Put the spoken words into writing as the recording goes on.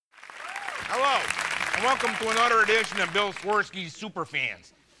Hello, and welcome to another edition of Bill Swirsky's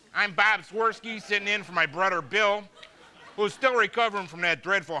Superfans. I'm Bob Swirsky, sitting in for my brother Bill, who's still recovering from that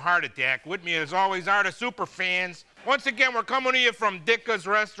dreadful heart attack. With me, as always, are the Superfans. Once again, we're coming to you from Ditka's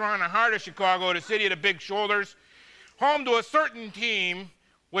Restaurant in the heart of Chicago, the city of the big shoulders, home to a certain team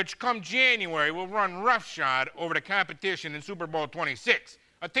which, come January, will run roughshod over the competition in Super Bowl 26,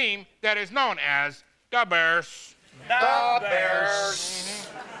 a team that is known as the Bears. The Bears.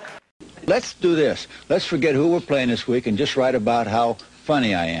 Let's do this. Let's forget who we're playing this week and just write about how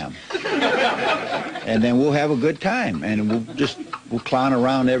funny I am. And then we'll have a good time. And we'll clown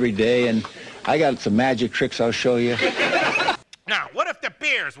around every day. And I got some magic tricks I'll show you. Now, what if the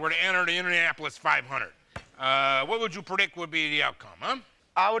Bears were to enter the Indianapolis 500? What would you predict would be the outcome, huh?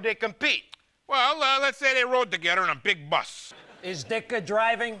 How would they compete? Well, let's say they rode together in a big bus. Is Ditka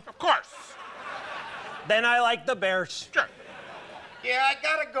driving? Of course. Then I like the Bears. Sure. Yeah, I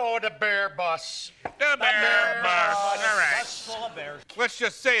gotta go with the Bear bus. The Bear bus. All right. Bus full of bears. Let's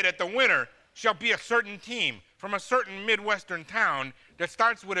just say that the winner shall be a certain team from a certain Midwestern town that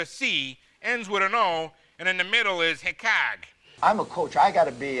starts with a C, ends with an O, and in the middle is Hikag. I'm a coach. I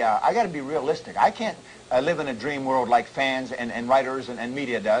gotta be realistic. I can't live in a dream world like fans and writers and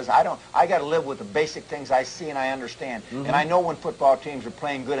media does. I gotta live with the basic things I see and I understand. Mm-hmm. And I know when football teams are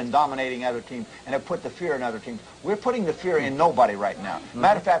playing good and dominating other teams and have put the fear in other teams. We're putting the fear in nobody right now. Mm-hmm.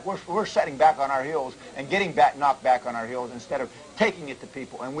 Matter of fact, we're setting back on our heels and getting knocked back on our heels instead of taking it to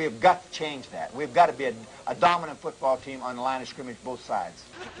people. And we've got to change that. We've got to be a dominant football team on the line of scrimmage both sides.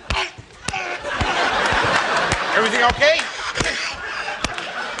 Everything okay?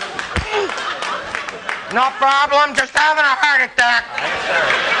 No problem, just having a heart attack.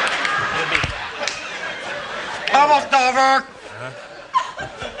 Almost over.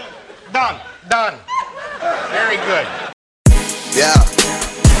 Done. Very good. Yeah.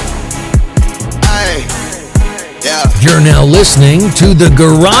 Hey. Yeah. You're now listening to the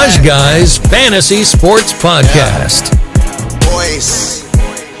Garage Guys Fantasy Sports Podcast. Boys.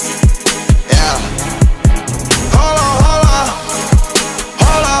 Yeah. Hold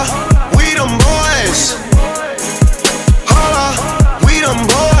on. We them boys. We them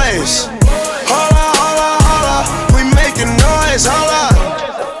boys. Hold on. We making noise. Hold on.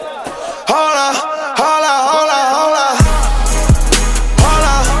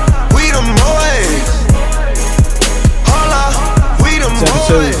 We them boys. We them boys.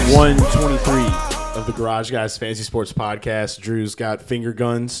 Episode 123 of the Garage Guys Fantasy Sports Podcast. Drew's got finger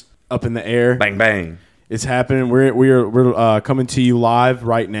guns up in the air. Bang, bang. It's happening. We're coming to you live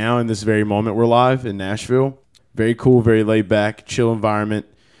right now in this very moment. We're live in Nashville. Very cool, very laid back, chill environment.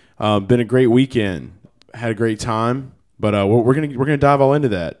 Been a great weekend. Had a great time. But we're gonna dive all into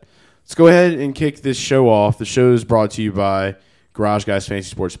that. Let's go ahead and kick this show off. The show is brought to you by Garage Guys Fantasy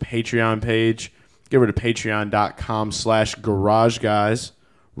Sports Patreon page. Get over to patreon.com/garageguys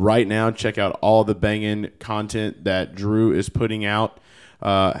right now. Check out all the banging content that Drew is putting out.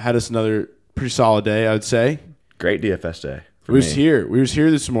 Had us another pretty solid day, I would say. Great DFS day. We was here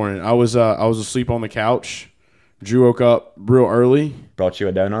this morning. I was asleep on the couch. Drew woke up real early. Brought you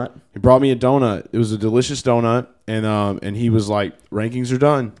a donut? He brought me a donut. It was a delicious donut, and he was like, "Rankings are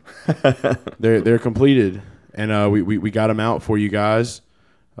done. They're completed." And we got them out for you guys.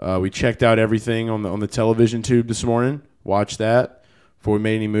 We checked out everything on the television tube this morning. Watched that before we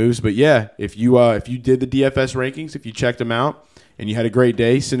made any moves. But yeah, if you did the DFS rankings, if you checked them out and you had a great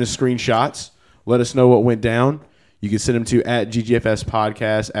day, send us screenshots. Let us know what went down. You can send them to @GGFS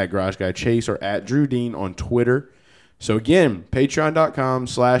Podcast, @Garage Guy Chase, or @Drew Dean on Twitter. So again,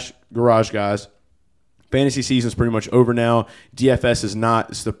 patreon.com/Garage Guys. Fantasy season's pretty much over now. DFS is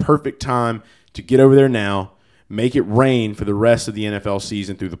not. It's the perfect time to get over there now. Make it rain for the rest of the NFL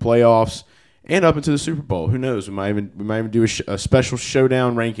season through the playoffs and up into the Super Bowl. Who knows? We might even do a special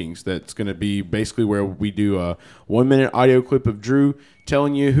showdown rankings that's going to be basically where we do a 1-minute audio clip of Drew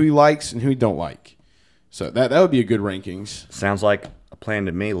telling you who he likes and who he don't like. So that would be a good rankings. Sounds like a plan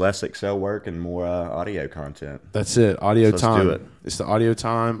to me. Less Excel work and more audio content. That's it. Audio time. Let's do it. It's the audio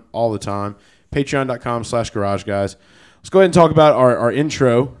time all the time. Patreon.com/Garage Guys. Let's go ahead and talk about our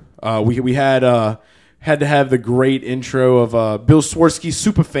intro. We had to have the great intro of Bill Swirsky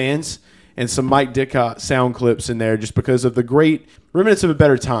Superfans and some Mike Ditka sound clips in there just because of the great remnants of a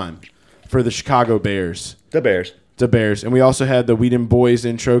better time for the Chicago Bears. The Bears. And we also had the We Dem Boys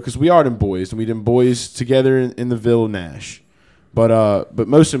intro because we are them boys, and we dem boys together in the Ville of Nash. But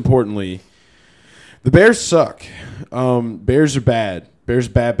most importantly, the Bears suck. Bears are bad. Bears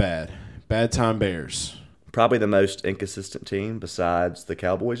bad. Bad time Bears. Probably the most inconsistent team besides the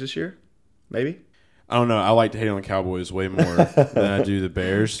Cowboys this year, maybe? I don't know. I like to hate on the Cowboys way more than I do the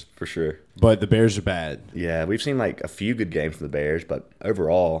Bears. For sure. But the Bears are bad. Yeah, we've seen like a few good games from the Bears, but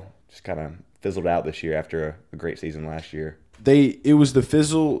overall, just kind of fizzled out this year after a great season last year. It was the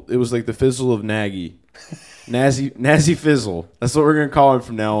fizzle. It was like the fizzle of Nagy. Nazi Fizzle. That's what we're going to call him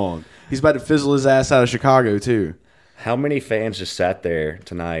from now on. He's about to fizzle his ass out of Chicago, too. How many fans just sat there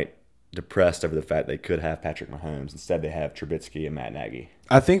tonight depressed over the fact they could have Patrick Mahomes? Instead, they have Trubisky and Matt Nagy.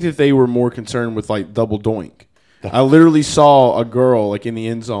 I think that they were more concerned with, like, double doink. I literally saw a girl, like, in the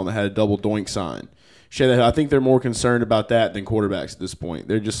end zone that had a double doink sign. I think they're more concerned about that than quarterbacks at this point.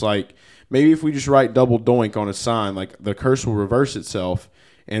 They're just like, maybe if we just write double doink on a sign, like, the curse will reverse itself,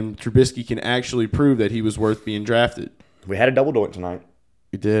 and Trubisky can actually prove that he was worth being drafted. We had a double doink tonight.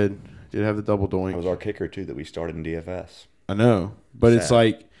 We did. Did have the double doink. It was our kicker, too, that we started in DFS. I know. But It's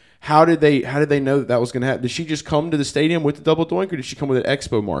like, how did they know that was going to happen? Did she just come to the stadium with the double doink, or did she come with an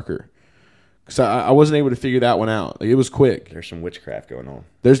expo marker? Because I wasn't able to figure that one out. Like, it was quick. There's some witchcraft going on.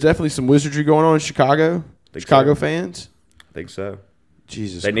 There's definitely some wizardry going on in Chicago. Chicago fans? I think so.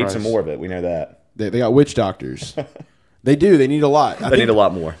 Jesus They Christ. need some more of it. We know that. They got witch doctors. They do. They need a lot. They need a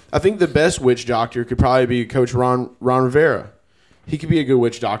lot more. I think the best witch doctor could probably be Coach Ron Rivera. He could be a good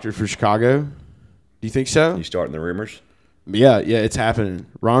witch doctor for Chicago. Do you think so? You starting the rumors? Yeah, it's happening.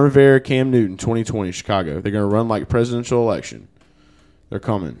 Ron Rivera, Cam Newton, 2020, Chicago. They're going to run like a presidential election. They're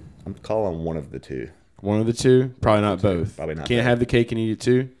coming. I'm calling one of the two. One of the two? Probably not both. Probably not Can't both. have the cake and eat it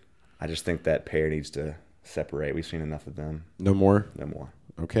too? I just think that pair needs to separate. We've seen enough of them. No more? No more.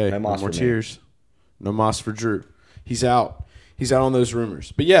 Okay. No No moss more for me. cheers. No moss for Drew. He's out. He's out on those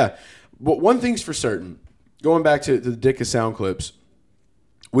rumors. But yeah, but one thing's for certain. Going back to the Dick of sound clips,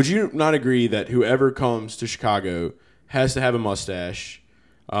 would you not agree that whoever comes to Chicago has to have a mustache,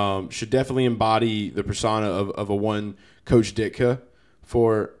 should definitely embody the persona of a one Coach Ditka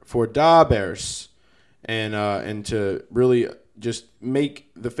for Da Bears, and to really just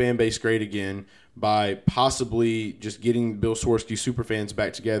make the fan base great again by possibly just getting Bill Swirsky superfans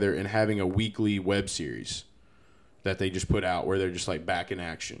back together and having a weekly web series that they just put out where they're just like back in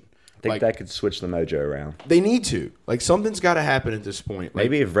action. I think Like, that could switch the mojo around. they need to. Like, something's got to happen at this point. Like,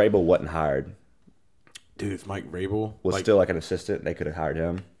 Maybe if Vrabel wasn't hired, dude, if Mike Vrabel was still like an assistant, they could have hired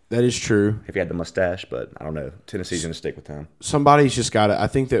him that is true. if he had the mustache. But I don't know. Tennessee's going to stick with him. Somebody's just got to. I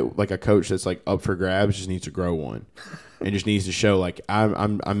think that like a coach that's like up for grabs just needs to grow one, and just needs to show like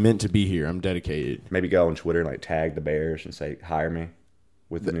I'm meant to be here. I'm dedicated. Maybe go on Twitter and like tag the Bears and say, hire me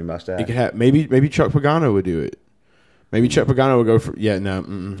with the new mustache. It could have maybe Chuck Pagano would do it. Maybe Chuck Pagano would go for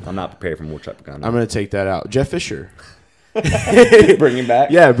I'm not prepared for more Chuck Pagano. gonna take that out. Jeff Fisher. Bring him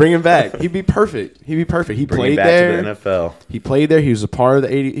back. Yeah, bring him back. He'd be perfect. He Bring him played back there. to the NFL. He played there. He was a part of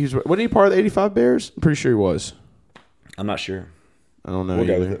the 80. He was he part of the 85 Bears? I'm pretty sure he was. I'm not sure. I don't know We'll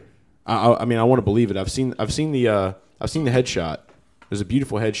go either. with it. I mean, I want to believe it. I've seen the headshot. There's a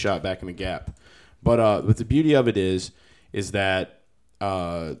beautiful headshot back in the gap. But the beauty of it is that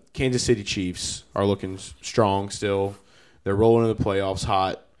Kansas City Chiefs are looking strong still. They're rolling in the playoffs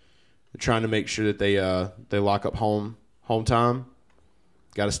hot. They're trying to make sure that they lock up home time.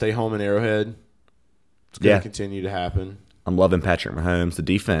 Got to stay home in Arrowhead. It's going to continue to happen. I'm loving Patrick Mahomes. The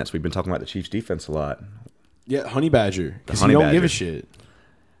defense. We've been talking about the Chiefs' defense a lot. Yeah, Honey Badger. Because he Honey don't give Badger. a shit.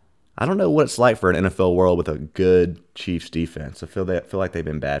 I don't know what it's like for an NFL world with a good Chiefs defense. I feel like they've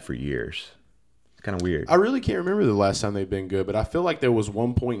been bad for years. It's kind of weird. I really can't remember the last time they've been good, but I feel like there was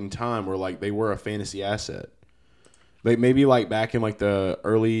one point in time where like they were a fantasy asset. Like maybe like back in like the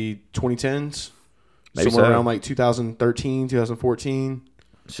early 2010s, Maybe somewhere so. around like 2013, 2014.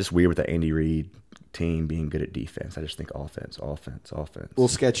 It's just weird with the Andy Reid team being good at defense. I just think offense. A little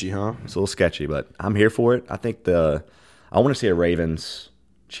sketchy, huh? It's a little sketchy, but I'm here for it. I think I want to see a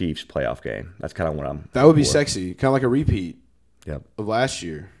Ravens-Chiefs playoff game. That's kind of what I'm. That would be for. sexy, kind of like a repeat Yep. of last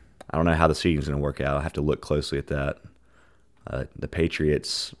year. I don't know how the season's going to work out. I have to look closely at that. The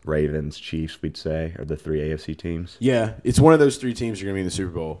Patriots, Ravens, Chiefs, we'd say, are the three AFC teams. Yeah, it's one of those three teams are going to be in the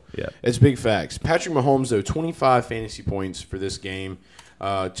Super Bowl. Yeah. It's big facts. Patrick Mahomes, though, 25 fantasy points for this game.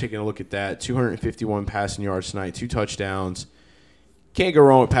 Taking a look at that, 251 passing yards tonight, 2 touchdowns. Can't go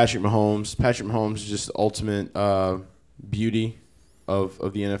wrong with Patrick Mahomes. Patrick Mahomes is just the ultimate beauty of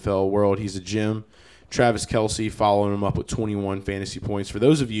the NFL world. He's a gem. Travis Kelce following him up with 21 fantasy points. For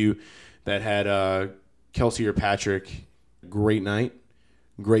those of you that had Kelce or Patrick, great night,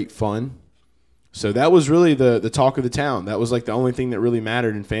 great fun. So that was really the talk of the town. That was like the only thing that really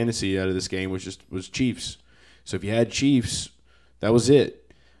mattered in fantasy out of this game was Chiefs. So if you had Chiefs, that was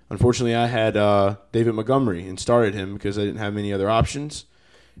it. Unfortunately, I had David Montgomery and started him because I didn't have many other options.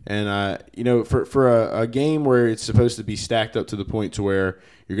 And for a game where it's supposed to be stacked up to the point to where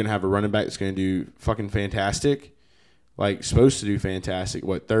you're gonna have a running back that's gonna do fucking fantastic, like supposed to do fantastic.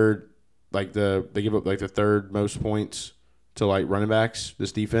 What third? Like they give up like the third most points to like running backs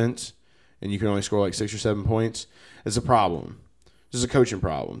this defense, and you can only score like 6 or 7 points. It's a problem. This is a coaching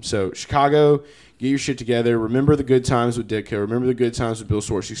problem. So Chicago, get your shit together. Remember the good times with Ditko. Remember the good times with Bill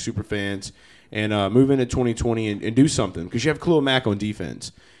Swarsky super fans, and move into 2020 and do something because you have Khalil Mack on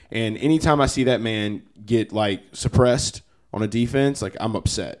defense. And anytime I see that man get like suppressed on a defense, like I'm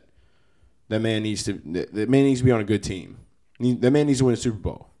upset. That man needs to be on a good team. That man needs to win a Super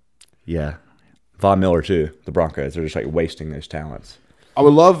Bowl. Yeah. Von Miller, too. The Broncos. They're just like wasting those talents. I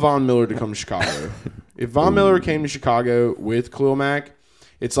would love Von Miller to come to Chicago. If Von Miller came to Chicago with Khalil Mack,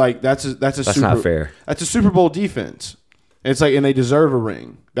 it's like that's not fair. That's a Super Bowl defense. And it's like, and they deserve a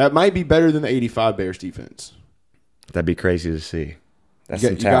ring. That might be better than the '85 Bears defense. That'd be crazy to see. That's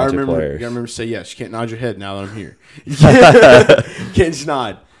some talented players. You gotta remember to say yes. You can't nod your head now that I'm here. You can't just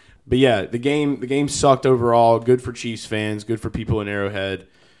nod. But yeah, the game sucked overall. Good for Chiefs fans. Good for people in Arrowhead.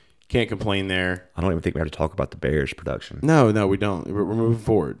 Can't complain there. I don't even think we have to talk about the Bears production. No, we don't. We're moving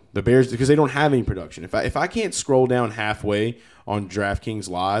forward. The Bears, because they don't have any production. If I can't scroll down halfway on DraftKings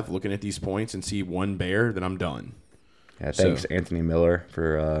Live looking at these points and see one Bear, then I'm done. Yeah, thanks Anthony Miller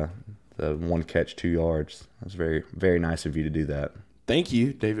for the 1 catch, 2 yards. That was very, very nice of you to do that. Thank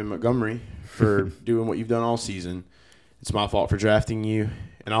you, David Montgomery, for doing what you've done all season. It's my fault for drafting you,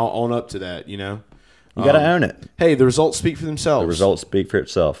 and I'll own up to that, You got to own it. Hey, the results speak for themselves. The results speak for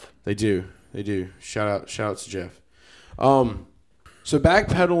itself. They do. Shout out to Jeff. So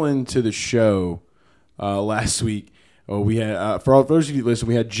backpedaling to the show last week, we had for those of you who listen,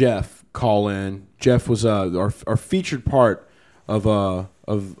 we had Jeff call in. Jeff was our featured part of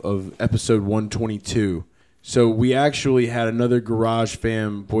episode 122. So we actually had another Garage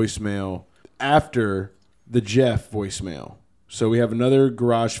Fam voicemail after the Jeff voicemail. So we have another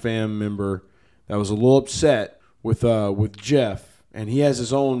Garage Fam member that was a little upset with Jeff. And he has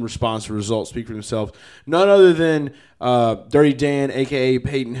his own response to results speak for himself. None other than Dirty Dan, a.k.a.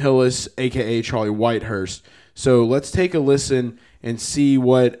 Peyton Hillis, a.k.a. Charlie Whitehurst. So let's take a listen and see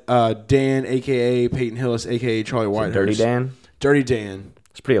what Dan, a.k.a. Peyton Hillis, a.k.a. Charlie Whitehurst. Dirty Dan? Dirty Dan.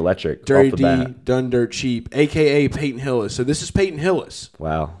 It's pretty electric. Dirty off the D, bat. Done Dirt Cheap, a.k.a. Peyton Hillis. So this is Peyton Hillis.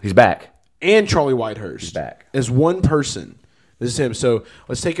 Wow. He's back. And Charlie Whitehurst. He's back. As one person. This is him. So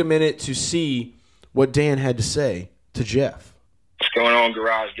let's take a minute to see what Dan had to say to Jeff. What's going on,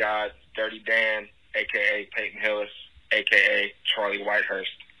 Garage guys? Dirty Dan, a.k.a. Peyton Hillis, a.k.a. Charlie Whitehurst.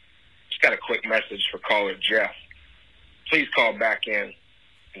 Just got a quick message for caller Jeff. Please call back in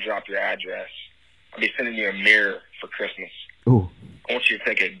and drop your address. I'll be sending you a mirror for Christmas. Ooh. I want you to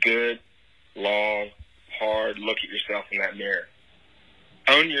take a good, long, hard look at yourself in that mirror.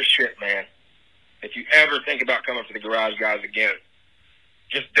 Own your shit, man. If you ever think about coming for the Garage guys again,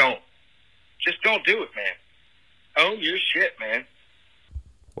 just don't. Just don't do it, man. Own your shit, man.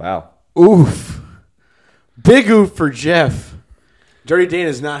 Wow. Oof. Big oof for Jeff. Dirty Dan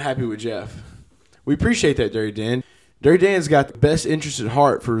is not happy with Jeff. We appreciate that, Dirty Dan. Dirty Dan's got the best interest at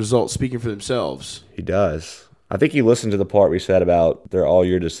heart for results speaking for themselves. He does. I think he listened to the part we said about they're all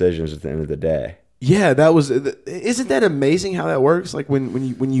your decisions at the end of the day. Yeah, that was. Isn't that amazing how that works? Like when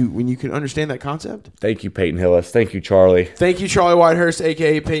you can understand that concept. Thank you, Peyton Hillis. Thank you, Charlie. Thank you, Charlie Whitehurst,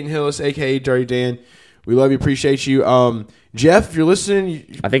 a.k.a. Peyton Hillis, a.k.a. Dirty Dan. We love you, appreciate you. Jeff, if you're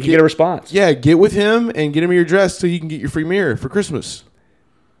listening... I think you get a response. Yeah, get with him and get him your address so you can get your free mirror for Christmas.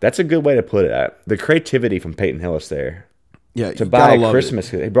 That's a good way to put it. The creativity from Peyton Hillis there. Yeah, to buy a Christmas.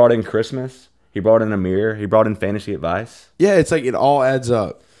 He brought in Christmas. He brought in a mirror. He brought in fantasy advice. Yeah, it's like it all adds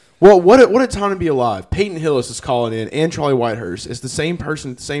up. Well, what a time to be alive. Peyton Hillis is calling in and Charlie Whitehurst. It's the same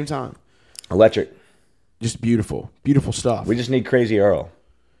person at the same time. Electric. Just beautiful. Beautiful stuff. We just need Crazy Earl.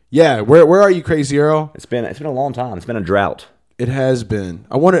 Yeah, where are you, Crazy Earl? It's been a long time. It's been a drought. It has been.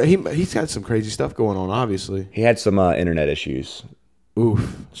 I wonder he's got some crazy stuff going on. Obviously, he had some internet issues. Oof.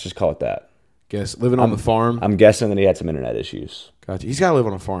 Let's just call it that. Guess living on the farm. I'm guessing that he had some internet issues. Gotcha. He's got to live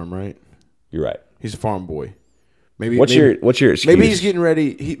on a farm, right? You're right. He's a farm boy. Maybe what's your excuse? Maybe he's getting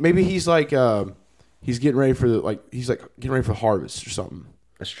ready. Maybe he's like he's getting ready for getting ready for the harvest or something.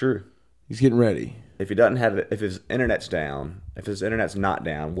 That's true. He's getting ready. If he doesn't have it, if his internet's down, if his internet's not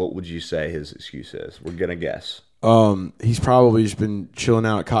down, what would you say his excuse is? We're gonna guess. He's probably just been chilling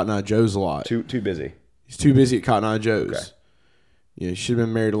out at Cotton Eye Joe's a lot. Too busy. He's too busy at Cotton Eye Joe's. Okay. Yeah, he should have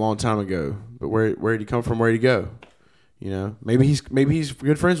been married a long time ago. But where did he come from? Where did he go? You know, maybe he's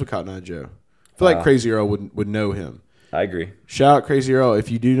good friends with Cotton Eye Joe. I feel like Crazy Earl would know him. I agree. Shout out Crazy Earl.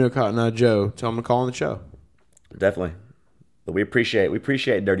 If you do know Cotton Eye Joe, tell him to call on the show. Definitely. But we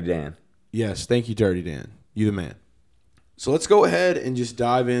appreciate Dirty Dan. Yes, thank you, Dirty Dan. You the man. So let's go ahead and just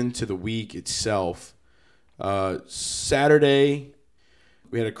dive into the week itself. Saturday,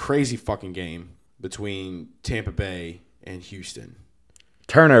 we had a crazy fucking game between Tampa Bay and Houston.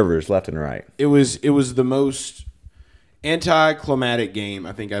 Turnovers left and right. It was the most anticlimactic game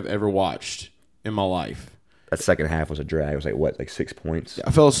I think I've ever watched in my life. That second half was a drag. It was like 6 points?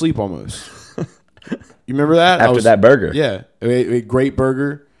 I fell asleep almost. You remember that? After that burger. Yeah. A great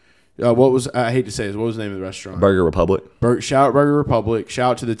burger. I hate to say this, what was the name of the restaurant? Burger Republic. Shout out Burger Republic.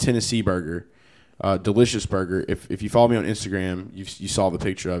 Shout out to the Tennessee burger. Delicious burger. If you follow me on Instagram, you saw the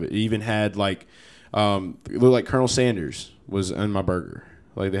picture of it. It even had it looked like Colonel Sanders was on my burger.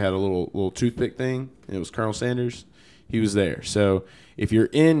 Like they had a little toothpick thing, and it was Colonel Sanders. He was there. So if you're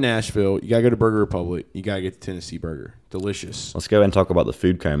in Nashville, you gotta go to Burger Republic. You gotta get the Tennessee burger. Delicious. Let's go ahead and talk about the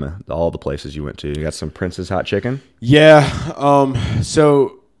food coma. All the places you went to. You got some Prince's Hot Chicken. Yeah.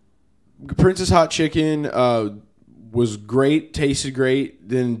 So Prince's Hot Chicken was great, tasted great.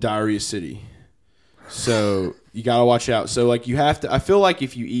 Then Diarrhea City. So you gotta watch out. So like you have to. I feel like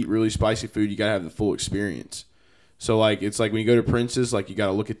if you eat really spicy food, you gotta have the full experience. So like it's like when you go to Prince's, like you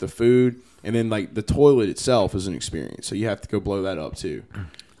gotta look at the food, and then like the toilet itself is an experience. So you have to go blow that up too.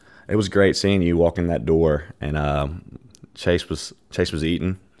 It was great seeing you walk in that door, and Chase was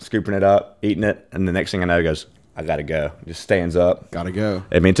eating, scooping it up, eating it, and the next thing I know, he goes, "I gotta go." Just stands up. Gotta go.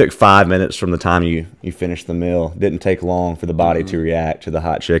 I mean, it took 5 minutes from the time you finished the meal. Didn't take long for the body to react to the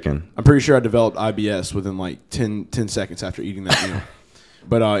hot chicken. I'm pretty sure I developed IBS within like 10 seconds after eating that meal.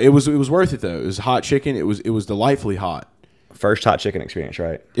 But it was worth it though. It was hot chicken. It was delightfully hot. First hot chicken experience,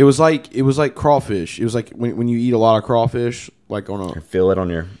 right? It was like crawfish. It was like when you eat a lot of crawfish, like feel it on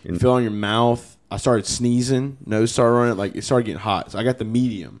your mouth. I started sneezing, nose started running, like it started getting hot. So I got the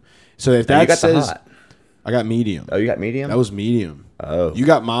medium. So if that says the hot. I got medium. Oh, you got medium? That was medium. Oh. You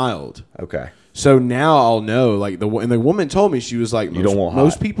got mild. Okay. So now I'll know. Like the woman told me, she was like, you don't want hot.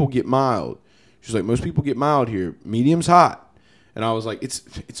 Most people get mild. She's like, most people get mild here. Medium's hot. And I was like,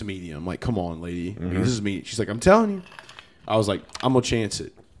 it's a medium. Like, come on, lady. Mm-hmm. This is me. She's like, I'm telling you. I was like, I'm gonna chance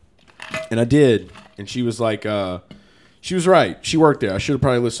it. And I did. And she was like, she was right. She worked there. I should have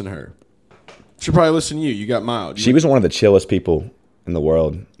probably listened to her. Should probably listen to you. You got mild. She was one of the chillest people in the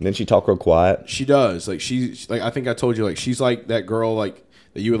world. Didn't she talk real quiet? She does. Like she's like, I think I told you, like she's like that girl like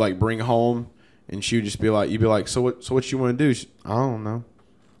that you would like bring home, and she would just be like, you'd be like, so what you want to do? I don't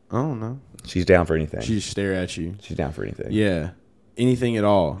know. She's down for anything. She just stare at you. She's down for anything. Yeah, anything at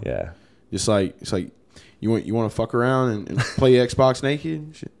all. Yeah. Just like it's like you want to fuck around and play Xbox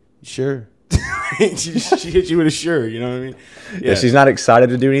naked? Sure. she hit you with a sure. You know what I mean? Yeah. She's not excited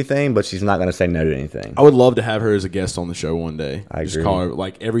to do anything, but she's not going to say no to anything. I would love to have her as a guest on the show one day. I just agree. Call her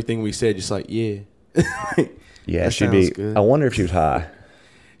like everything we said. Just like yeah. Yeah, she'd be. Good. I wonder if she was high.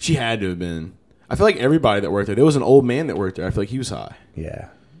 She had to have been. I feel like everybody that worked there. There was an old man that worked there. I feel like he was high. Yeah.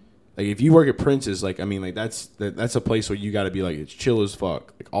 Like if you work at Prince's, like I mean, like that's a place where you got to be like it's chill as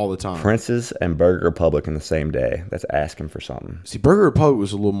fuck, like all the time. Prince's and Burger Republic in the same day. That's asking for something. See, Burger Republic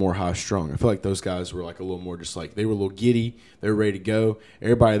was a little more high strung. I feel like those guys were like a little more just like they were a little giddy. They were ready to go.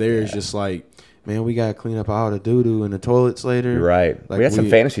 Everybody there is just like, man, we gotta clean up all the doo doo in the toilets later. You're right. Like we had some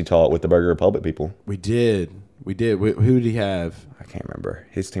fantasy talk with the Burger Republic people. We did. Who did he have? I can't remember.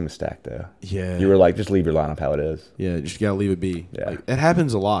 His team was stacked though. Yeah. You were like, just leave your lineup how it is. Yeah, just gotta leave it be. Yeah. Like, it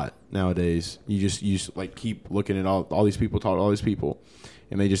happens a lot nowadays. You just like keep looking at all these people, talk to all these people,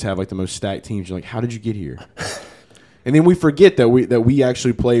 and they just have like the most stacked teams. You're like, how did you get here? And then we forget that we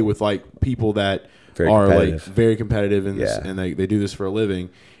actually play with like people that are like very competitive in this, and they do this for a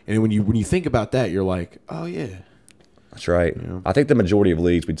living. And when you think about that, you're like, oh yeah, that's right. You know? I think the majority of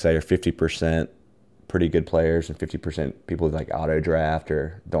leagues we'd say are 50% pretty good players and 50% people who like auto draft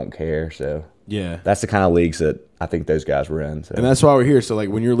or don't care. So yeah, that's the kind of leagues that I think those guys were in. So. And that's why we're here. So like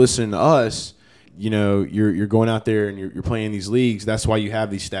when you're listening to us, you know, you're going out there and you're playing these leagues. That's why you have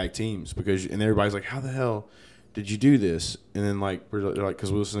these stacked teams and everybody's like, how the hell did you do this? And then like they're like,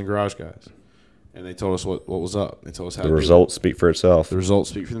 because we listen to Garage Guys, and they told us what was up. They told us how the results speak for itself. The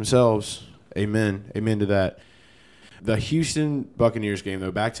results speak for themselves. Amen to that. The Houston Buccaneers game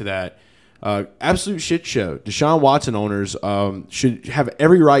though, back to that. Absolute shit show. Deshaun Watson owners should have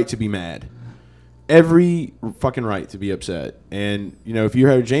every right to be mad. Every fucking right to be upset. And, you know, if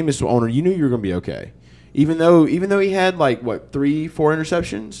you're a Jameis owner, you knew you were going to be okay. Even though he had, like, 3-4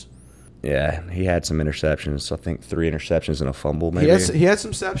 interceptions? Yeah, he had some interceptions. I think 3 interceptions and a fumble, maybe. He had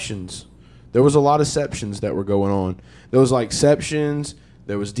some septions. There was a lot of septions that were going on. There was, like, septions.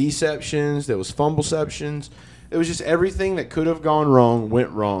 There was deceptions. There was fumbleceptions. It was just everything that could have gone wrong went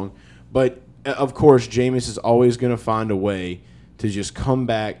wrong. But of course, Jameis is always going to find a way to just come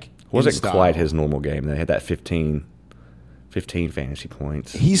back. Wasn't quite his normal game. They had that 15 fantasy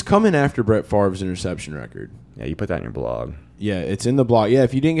points. He's coming after Brett Favre's interception record. Yeah, you put that in your blog. Yeah, it's in the blog. Yeah,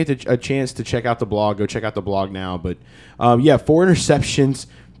 if you didn't get a chance to check out the blog, go check out the blog now. But, 4 interceptions,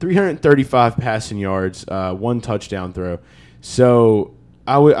 335 passing yards, 1 touchdown throw. So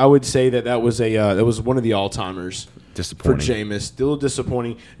I would say that was one of the all-timers for Jameis. Still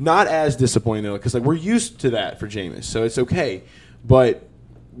disappointing. Not as disappointing, though, because we're used to that for Jameis, so it's okay. But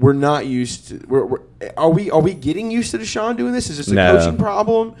we're not used to are we getting used to Deshaun doing this? Is this a coaching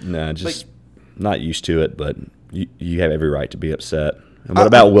problem? No, just not used to it, but you have every right to be upset. And what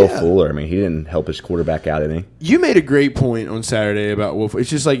about Will Fuller? I mean, he didn't help his quarterback out any. You made a great point on Saturday about Will Fuller. It's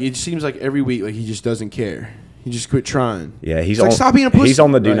just it seems like every week he just doesn't care. He just quit trying. Yeah, stop being a pussy. He's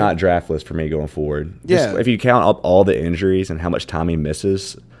on the do not draft list for me going forward. Yeah. If you count up all the injuries and how much time he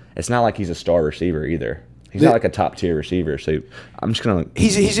misses, it's not like he's a star receiver either. He's not like a top tier receiver, so I'm just gonna.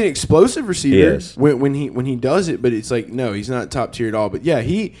 He's an explosive receiver He when he does it, but it's no, he's not top tier at all. But yeah,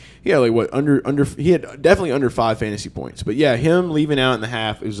 he had he had definitely under 5 fantasy points. But yeah, him leaving out in the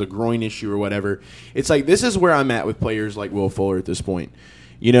half, it was a groin issue or whatever. It's this is where I'm at with players like Will Fuller at this point.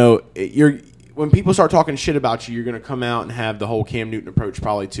 When people start talking shit about you, you're gonna come out and have the whole Cam Newton approach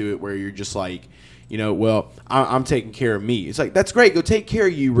probably to it, where you're just I'm taking care of me. It's that's great. Go take care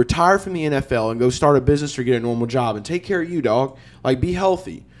of you. Retire from the NFL and go start a business or get a normal job and take care of you, dog. Be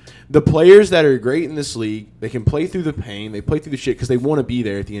healthy. The players that are great in this league, they can play through the pain. They play through the shit because they want to be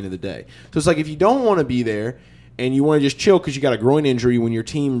there at the end of the day. So it's if you don't want to be there and you want to just chill because you got a groin injury when your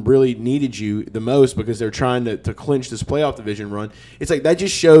team really needed you the most because they're trying to clinch this playoff division run, it's that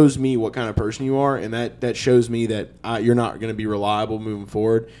just shows me what kind of person you are, and that shows me that you're not going to be reliable moving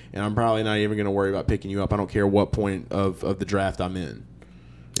forward, and I'm probably not even going to worry about picking you up. I don't care what point of the draft I'm in.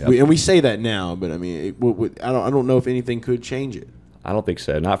 Yep. We say that now, but I mean, I don't know if anything could change it. I don't think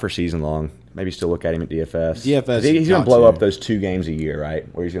so. Not for season long. Maybe still look at him at DFS. DFS, he's going to blow up those 2 games a year, right?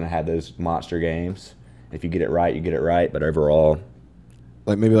 Where he's going to have those monster games. If you get it right, you get it right. But overall,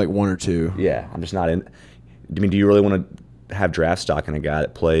 maybe 1 or 2. Yeah, I'm just not in. I mean, do you really want to have draft stock in a guy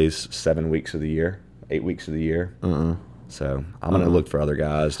that plays 7 weeks of the year, 8 weeks of the year? So I'm going to look for other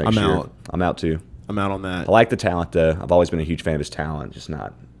guys next year. Out. I'm out too. I'm out on that. I like the talent though. I've always been a huge fan of his talent. It's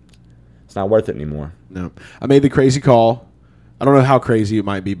not worth it anymore. No, I made the crazy call. I don't know how crazy it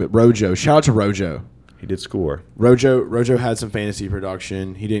might be, but Rojo. Shout out to Rojo. He did score. Rojo had some fantasy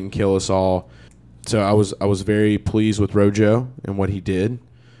production. He didn't kill us all. So I was very pleased with Rojo and what he did.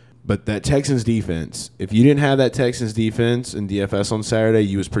 But that Texans defense, if you didn't have that Texans defense in DFS on Saturday,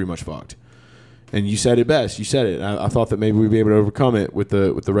 you was pretty much fucked. And you said it best. You said it. I thought that maybe we'd be able to overcome it with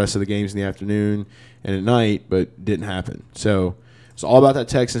the rest of the games in the afternoon and at night, but it didn't happen. So it's all about that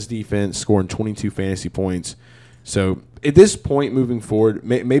Texans defense scoring 22 fantasy points. So at this point moving forward,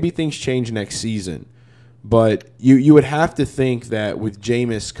 maybe things change next season. But you would have to think that with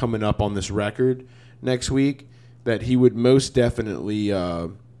Jameis coming up on this record next week, that he would most definitely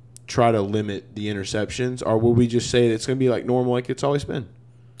try to limit the interceptions. Or will we just say that it's going to be normal like it's always been?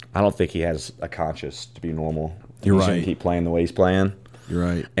 I don't think he has a conscience to be normal. You're he's right. Going to keep playing the way he's playing. You're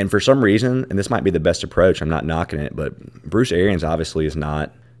right. And for some reason, and this might be the best approach, I'm not knocking it, but Bruce Arians obviously is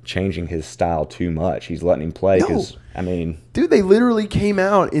not changing his style too much. He's letting him play because, dude, they literally came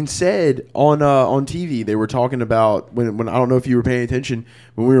out and said on TV, they were talking about when I don't know if you were paying attention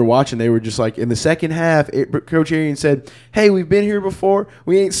when we were watching, they were just in the second half, Coach Arians said, "Hey, we've been here before.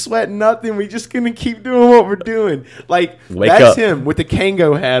 We ain't sweating nothing. We just gonna keep doing what we're doing." That's him with the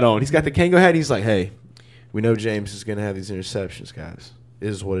Kango hat on. He's got the Kango hat. He's like, "Hey, we know James is gonna have these interceptions, guys. It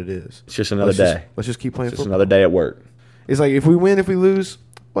is what it is. It's just another day. Let's just keep playing it's football. Just another day at work." It's if we win, if we lose,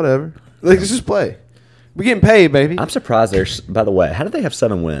 whatever. Let's just play. We're getting paid, baby. I'm surprised by the way, how did they have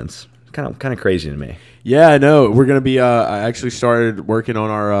 7 wins? Kind of crazy to me. Yeah, I know. We're gonna be. I actually started working on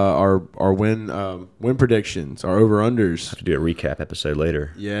our win predictions, our over unders. Have to do a recap episode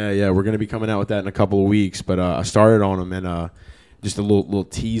later. Yeah. We're gonna be coming out with that in a couple of weeks. But I started on them and just a little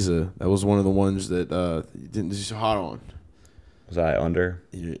teaser. That was one of the ones that didn't just hot on. Was I under?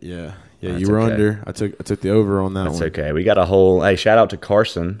 Yeah. That's You were okay. under. I took the over on that one. That's okay. We got a whole. Hey, shout out to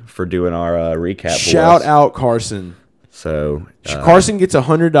Carson for doing our recap. Shout out Carson. So Carson gets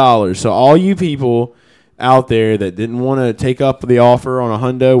 $100. So all you people out there that didn't want to take up the offer on a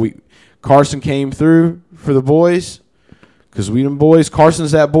hundo, Carson came through for the boys because we them boys.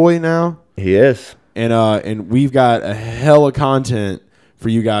 Carson's that boy now. He is, and we've got a hell of content for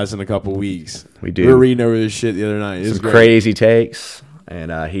you guys in a couple weeks. We do. We were reading over this shit the other night. Some crazy takes,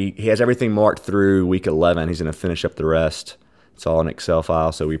 and he has everything marked through week 11. He's going to finish up the rest It's all in Excel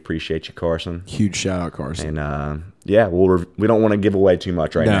file, so we appreciate you, Carson. Huge shout out, Carson. And yeah, we don't want to give away too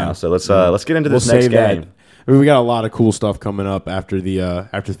much now, so let's get into this we'll next save game. That. I mean, we got a lot of cool stuff coming up after the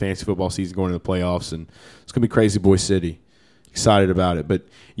fantasy football season, going to the playoffs, and it's gonna be Crazy Boy City. Excited about it, but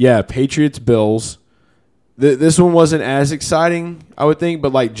yeah, Patriots Bills. This one wasn't as exciting, I would think,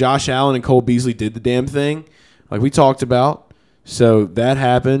 but like Josh Allen and Cole Beasley did the damn thing, like we talked about. So that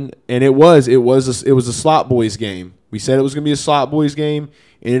happened, and it was a slot boys game. We said it was going to be a slot boys game.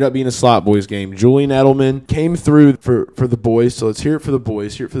 Ended up being a slot boys game. Julian Edelman came through for the boys. So let's hear it for the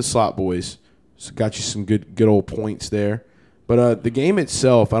boys. Hear it for the slot boys. So got you some good old points there. But the game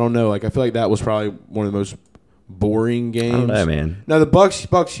itself, I don't know. Like I feel like that was probably one of the most boring games. I don't know, man. No, the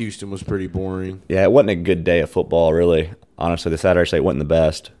Bucks Houston was pretty boring. Yeah, it wasn't a good day of football, really. Honestly, the Saturday slate wasn't the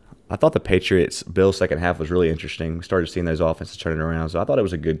best. I thought the Patriots-Bills second half was really interesting. We started seeing those offenses turning around, so I thought it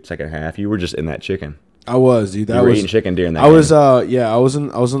was a good second half. You were just in that chicken. I was, dude. You were eating chicken during that. I was, yeah. I was on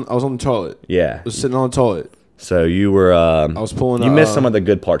the toilet. Yeah, I was sitting on the toilet. So you were. I was pulling. You missed some of the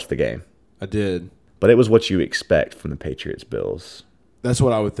good parts of the game. I did, but it was what you expect from the Patriots-Bills. That's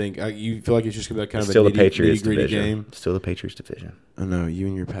what I would think. You feel like it's just gonna be kind of still a the Patriots nitty-gritty division. game. Still the Patriots division. I know you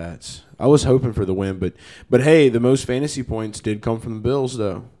and your Pats. I was hoping for the win, but hey, the most fantasy points did come from the Bills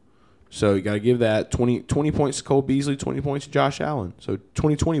though. So you got to give that 20 points to Cole Beasley, 20 points to Josh Allen. So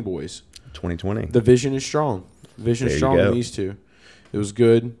 2020 boys. 2020. The vision is strong. The vision is strong in these two. It was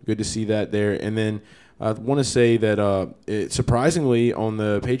good. Good to see that there. And then I want to say that surprisingly on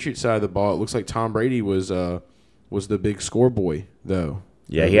the Patriots side of the ball, it looks like Tom Brady was the big score boy though.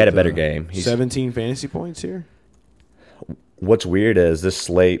 Yeah, he had a better game. 17 fantasy points here. What's weird is this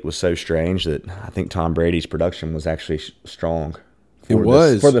slate was so strange that I think Tom Brady's production was actually strong.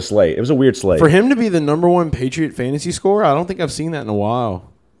 For the slate. It was a weird slate. For him to be the number one Patriot fantasy scorer, I don't think I've seen that in a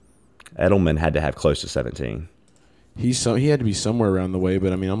while. Edelman had to have close to 17. He had to be somewhere around the way,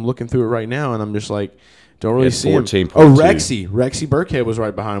 but I mean, I'm looking through it right now, and I'm just like, don't really see him. Oh, Rexy Burkhead was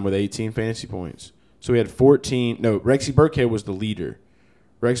right behind him with 18 fantasy points. So we had 14. No, Rexy Burkhead was the leader.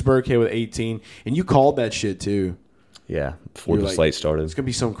 Rex Burkhead with 18, and you called that shit too. Yeah, before the slate started. It's going to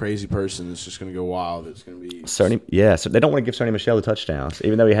be some crazy person that's just going to go wild. It's going to be... Sony, so they don't want to give Sony Michel the touchdowns,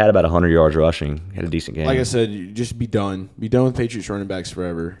 even though he had about 100 yards rushing. He had a decent game. Like I said, you just be done. Be done with Patriots running backs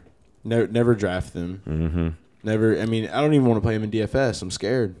forever. Never draft them. Mm-hmm. Never... I mean, I don't even want to play them in DFS. I'm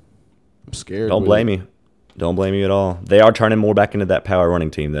scared. Don't blame me. Don't blame me at all. They are turning more back into that power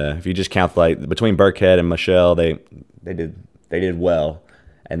running team, though. If you just count, like, between Burkhead and Michel, they did well.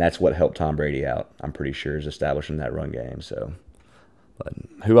 And that's what helped Tom Brady out, I'm pretty sure, is establishing that run game. So, but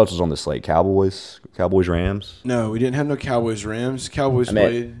who else was on the slate? Cowboys, Rams? No, we didn't have no Cowboys, Rams. Cowboys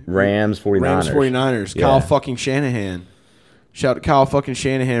played. Rams, 49ers. Rams, 49ers. Yeah. Kyle fucking Shanahan. Shout out to Kyle fucking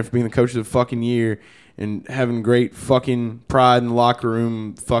Shanahan for being the coach of the fucking year and having great fucking pride in the locker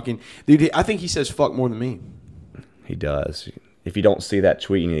room. Fucking dude, I think he says fuck more than me. He does. If you don't see that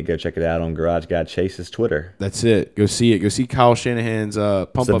tweet, you need to go check it out on Garage Guy Chase's Twitter. That's it. Go see it. Go see Kyle Shanahan's pump-up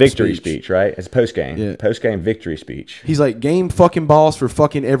speech. It's a victory speech, right? It's a post-game. Yeah. Post-game victory speech. He's like, game fucking balls for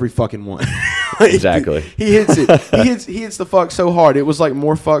fucking every fucking one. Exactly. He hits it. He hits the fuck so hard. It was like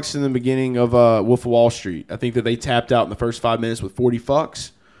more fucks in the beginning of Wolf of Wall Street. I think that they tapped out in the first 5 minutes with 40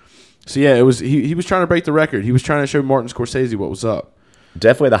 fucks. So, yeah, it was. He was trying to break the record. He was trying to show Martin Scorsese what was up.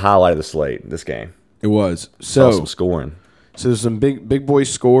 Definitely the highlight of the slate, this game. It was. Saw some scoring. So there's some big boy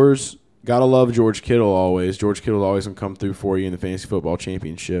scores. Gotta love George Kittle always. George Kittle always gonna come through for you in the fantasy football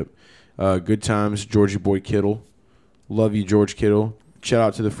championship. Good times, Georgie boy Kittle. Love you, George Kittle. Shout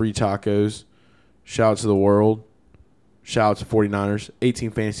out to the free tacos. Shout out to the world. Shout out to 49ers.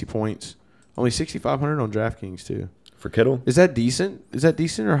 18 fantasy points. Only 6,500 on DraftKings too. For Kittle? Is that decent? Is that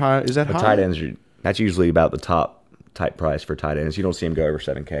decent or high? Is that high? Tight ends, that's usually about the top type price for tight ends. You don't see him go over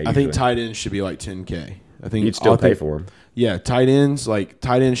 7K. Usually. I think tight ends should be like 10K. I think you'd still pay for them. Yeah, tight ends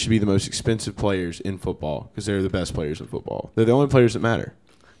should be the most expensive players in football because they're the best players in football. They're the only players that matter.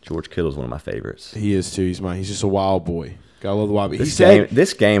 George Kittle's one of my favorites. He is too. He's just a wild boy. Gotta love the wild boy.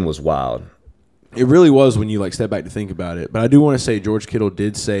 This game was wild. It really was when you step back to think about it. But I do want to say George Kittle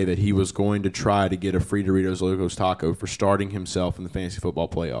did say that he was going to try to get a free Doritos Locos Taco for starting himself in the fantasy football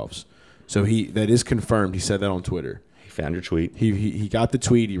playoffs. So that is confirmed. He said that on Twitter. He found your tweet. He got the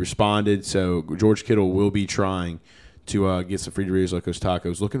tweet. He responded. So George Kittle will be trying to get some free Doritos Locos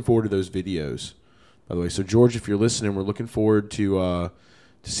Tacos. Looking forward to those videos, by the way. So, George, if you're listening, we're looking forward to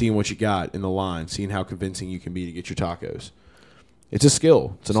seeing what you got in the line, seeing how convincing you can be to get your tacos. It's a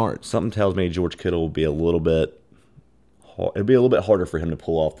skill. It's an art. Something tells me George Kittle will be a little bit it'll be a little bit harder for him to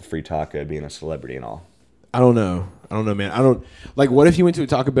pull off the free taco being a celebrity and all. I don't know, man. What if he went to a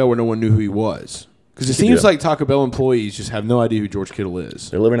Taco Bell where no one knew who he was? Because it seems like Taco Bell employees just have no idea who George Kittle is.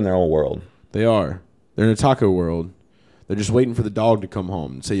 They're living in their own world. They are. They're in a taco world. They're just waiting for the dog to come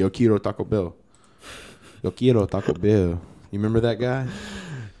home and say, "Yo quiero Taco Bell. Yo quiero Taco Bell." You remember that guy?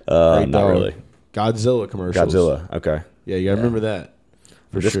 Not really. Godzilla commercials. Godzilla. Okay. Yeah, you got to remember that.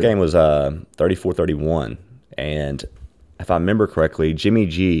 This game was 34-31, and if I remember correctly, Jimmy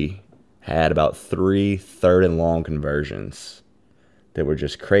G had about 3 third-and-long conversions that were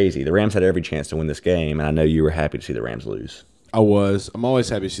just crazy. The Rams had every chance to win this game, and I know you were happy to see the Rams lose. I was. I'm always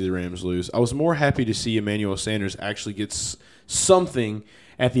happy to see the Rams lose. I was more happy to see Emmanuel Sanders actually get something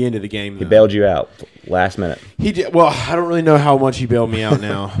at the end of the game. He bailed you out last minute. He did. Well, I don't really know how much he bailed me out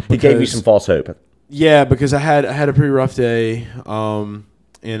now. He gave you some false hope. Yeah, because I had a pretty rough day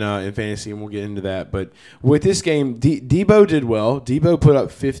in fantasy, and we'll get into that. But with this game, Debo did well. Debo put up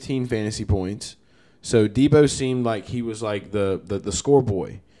 15 fantasy points. So Debo seemed like he was like the score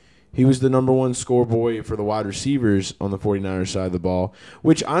boy. He was the number one score boy for the wide receivers on the 49ers side of the ball,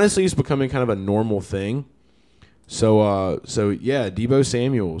 which honestly is becoming kind of a normal thing. So yeah, Debo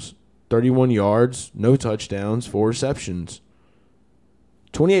Samuels, 31 yards, no touchdowns, 4 receptions,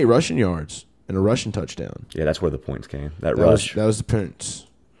 28 rushing yards, and a rushing touchdown. Yeah, that's where the points came. That rush. That was the points.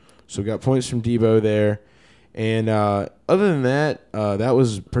 So we got points from Debo there. And other than that, that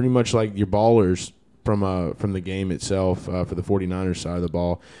was pretty much like your ballers from the game itself for the 49ers side of the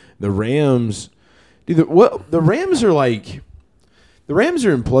ball. The Rams, dude, the Rams are like, the Rams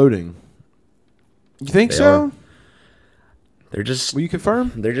are imploding. You think so? They're just. Will you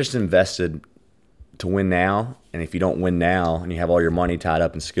confirm? They're just invested to win now, and if you don't win now and you have all your money tied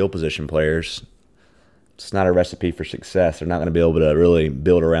up in skill position players, it's not a recipe for success. They're not going to be able to really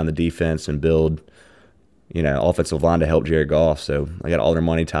build around the defense and build, offensive line to help Jared Goff. So they got all their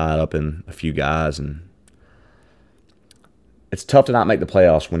money tied up in a few guys, and it's tough to not make the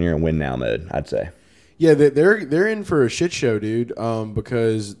playoffs when you're in win now mode, I'd say. Yeah, they're in for a shit show, dude,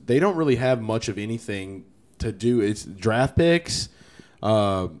 because they don't really have much of anything to do. It's draft picks.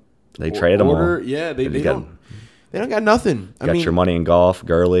 They traded them all. Yeah, they don't got nothing. I mean, your money in Goff,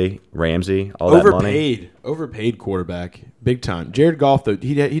 Gurley, Ramsey, all that money. Overpaid quarterback, big time. Jared Goff, though,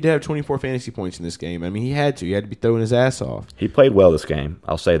 he'd have 24 fantasy points in this game. I mean, he had to be throwing his ass off. He played well this game.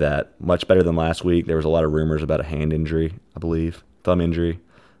 I'll say that. Much better than last week. There was a lot of rumors about a hand injury, I believe, thumb injury.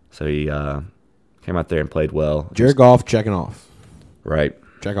 So he came out there and played well. Jared Goff checking off. Right.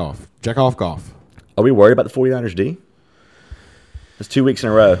 Check off Goff. Are we worried about the 49ers D? It's 2 weeks in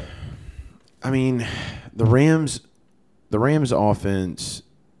a row. I mean, the Rams offense,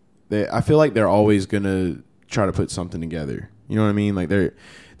 I feel like they're always going to try to put something together. You know what I mean? Like they're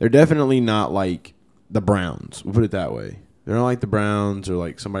definitely not like the Browns. We'll put it that way. They're not like the Browns or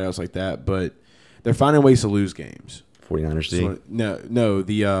like somebody else like that, but they're finding ways to lose games. 49ers D? So, no,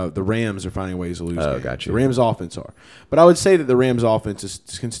 the Rams are finding ways to lose games. Oh, gotcha. The Rams offense are. But I would say that the Rams offense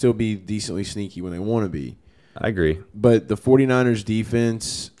can still be decently sneaky when they want to be. I agree. But the 49ers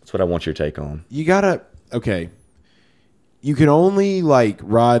defense, that's what I want your take on. You got to you can only like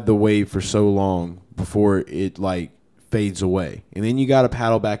ride the wave for so long before it like fades away. And then you got to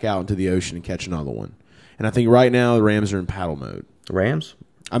paddle back out into the ocean and catch another one. And I think right now the Rams are in paddle mode. The Rams?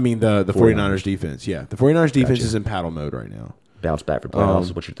 I mean the 49ers defense. Yeah, the 49ers defense is in paddle mode right now. Bounce back for playoffs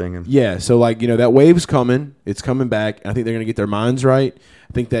is what you're thinking? Yeah, so like, that wave's coming. It's coming back. I think they're going to get their minds right.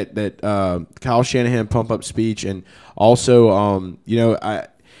 I think that Kyle Shanahan pump-up speech, and also,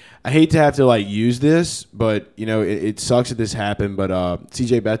 I hate to have to like use this, but it sucks that this happened. But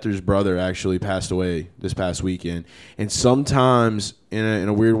CJ Beathard's brother actually passed away this past weekend, and sometimes in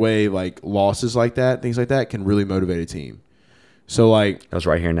a weird way, like losses like that, things like that, can really motivate a team. So like that was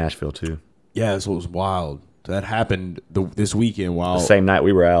right here in Nashville too. Yeah, this was wild. So that happened this weekend while the same night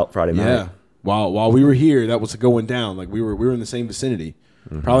we were out Friday night. Yeah, while we were here, that was going down. Like we were in the same vicinity,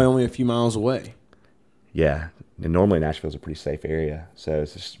 probably only a few miles away. Yeah. And normally Nashville's a pretty safe area, so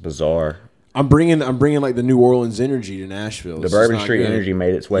it's just bizarre. I'm bringing like the New Orleans energy to Nashville. The Bourbon Street energy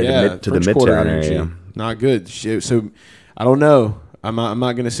made its way to the Midtown area. Not good. So I don't know. I'm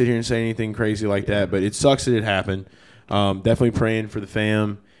not going to sit here and say anything crazy like that, but it sucks that it happened. Definitely praying for the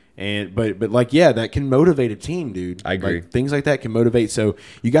fam, but like that can motivate a team, dude. I agree. Like, things like that can motivate. So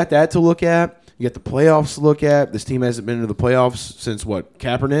you got that to look at. You got the playoffs to look at. This team hasn't been to the playoffs since what?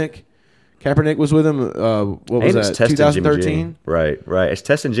 Kaepernick was with him. What was that? 2013. Right. It's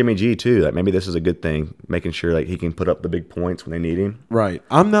testing Jimmy G too. Like maybe this is a good thing, making sure like he can put up the big points when they need him. Right.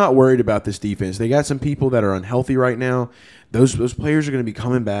 I'm not worried about this defense. They got some people that are unhealthy right now. Those players are going to be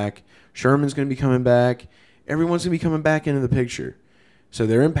coming back. Sherman's going to be coming back. Everyone's going to be coming back into the picture. So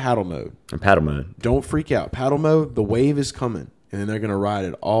they're in paddle mode. Don't freak out. Paddle mode. The wave is coming, and then they're going to ride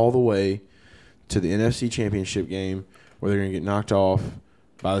it all the way to the NFC Championship game where they're going to get knocked off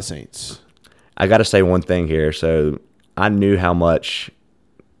by the Saints. I got to say one thing here. So I knew how much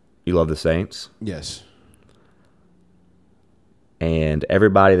you love the Saints. Yes. And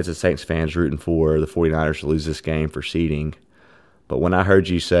everybody that's a Saints fan is rooting for the 49ers to lose this game for seeding. But when I heard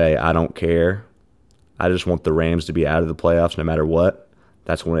you say, I don't care, I just want the Rams to be out of the playoffs no matter what,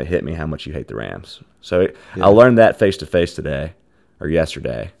 that's when it hit me how much you hate the Rams. So I learned that face-to-face today or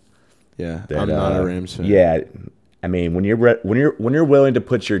yesterday. Yeah, that, I'm not a Rams fan. Yeah, I mean, when you're willing to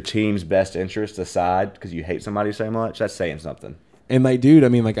put your team's best interest aside because you hate somebody so much, that's saying something. And, like, dude, I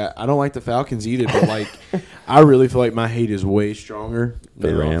mean, like, I don't like the Falcons either, but, like, I really feel like my hate is way stronger for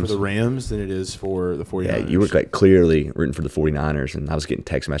the Rams than it is for the 49ers. Yeah, you were, like, clearly rooting for the 49ers, and I was getting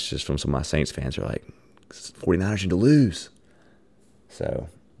text messages from some of my Saints fans who are like, 49ers need to lose. So.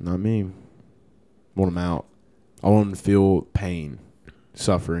 Not me. I want them out. I want them to feel pain,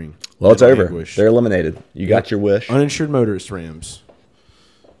 suffering. Well, it's over. Anguish. They're eliminated. You got your wish. Uninsured motorist Rams.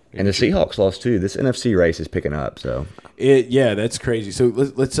 And the Seahawks lost too. This NFC race is picking up. So yeah, that's crazy. So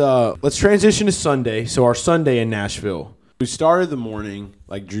let's transition to Sunday. So our Sunday in Nashville, we started the morning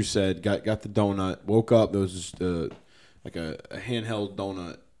like Drew said. Got the donut. Woke up. There was just like a handheld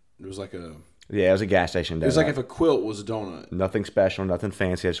donut. It was like a it was a gas station donut. It was like if a quilt was a donut. Nothing special, nothing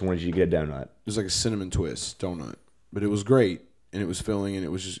fancy. I just wanted you to get a donut. It was like a cinnamon twist donut, but it was great and it was filling and it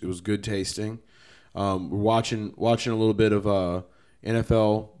was good tasting. We're watching a little bit of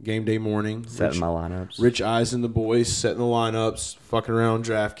NFL game day morning. Setting my lineups. Rich Eisen and the boys setting the lineups, fucking around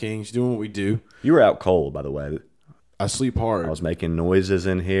DraftKings, doing what we do. You were out cold, by the way. I sleep hard. I was making noises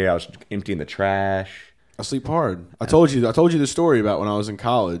in here. I was emptying the trash. I sleep hard. I told you the story about when I was in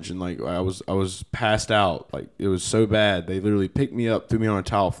college and like I was passed out. Like it was so bad. They literally picked me up, threw me on a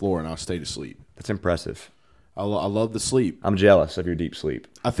tile floor, and I stayed asleep. That's impressive. I love the sleep. I'm jealous of your deep sleep.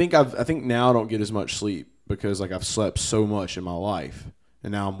 I think now I don't get as much sleep because like I've slept so much in my life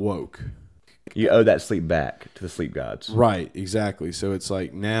and now I'm woke. You owe that sleep back to the sleep gods. Right, exactly. So it's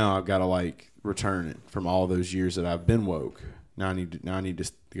like now I've got to like return it from all those years that I've been woke. Now I need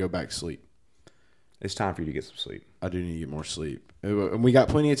to go back to sleep. It's time for you to get some sleep. I do need to get more sleep. And we got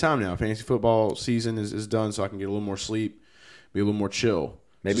plenty of time now. Fantasy football season is done, so I can get a little more sleep, be a little more chill.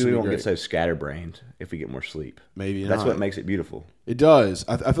 Maybe we won't get so scatterbrained if we get more sleep. Maybe that's not. what makes it beautiful. It does.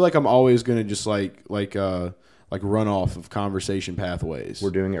 I feel like I'm always going to just like run off of conversation pathways. We're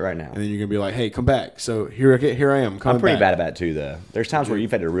doing it right now. And then you're going to be like, hey, come back. So here I am. I'm pretty bad about it too, though. There's times where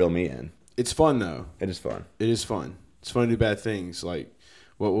you've had to reel me in. It's fun, though. It is fun. It is fun. It's fun to do bad things. Like,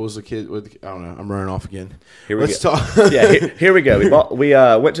 what was the kid? I don't know. I'm running off again. Let's talk. Here we go. We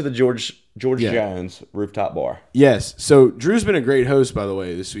went to the George Jones rooftop bar. Yes. So Drew's been a great host, by the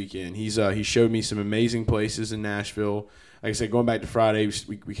way, this weekend. He showed me some amazing places in Nashville. Like I said, going back to Friday,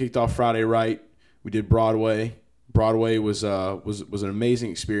 we kicked off Friday right. We did Broadway. Broadway was an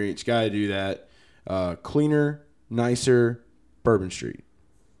amazing experience. Got to do that. Cleaner, nicer, Bourbon Street,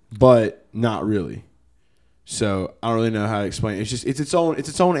 but not really. So I don't really know how to explain it. It's its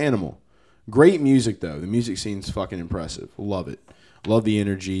own animal. Great music though. The music scene's fucking impressive. Love it. Love the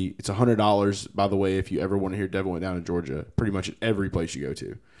energy. It's $100, by the way, if you ever want to hear Devil Went Down to Georgia. Pretty much at every place you go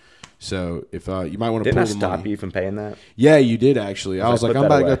to. So if you might want to pull the money. Didn't I stop you from paying that? Yeah, you did actually. I was like, I'm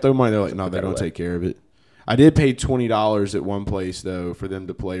about to go throw money. They're like, no, they're gonna take care of it. I did pay $20 at one place though for them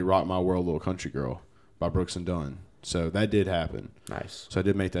to play "Rock My World, Little Country Girl" by Brooks and Dunn. So that did happen. Nice. So I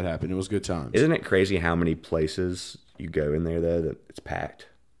did make that happen. It was good times. Isn't it crazy how many places you go in there, though, that it's packed?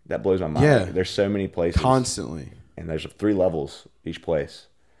 That blows my mind. Yeah. There's so many places. Constantly. And there's 3 levels each place.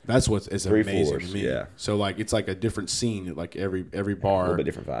 That's what's 3 amazing floors, to me. yeah. So, like, it's like a different scene at, like, every bar. A little bit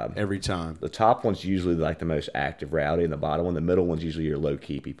different vibe. Every time. The top one's usually, like, the most active, rowdy, and the bottom one, the middle one's usually your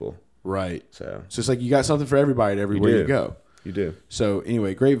low-key people. Right. So it's like you got something for everybody everywhere you go. You do. So,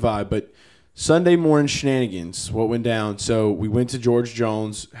 anyway, great vibe. But Sunday morning shenanigans, what went down. So we went to George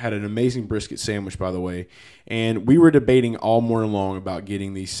Jones, had an amazing brisket sandwich, by the way, and we were debating all morning long about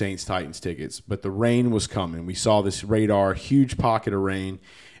getting these Saints-Titans tickets, but the rain was coming. We saw this radar, huge pocket of rain,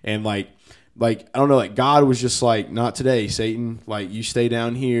 and like I don't know, like God was just like, not today, Satan. Like, you stay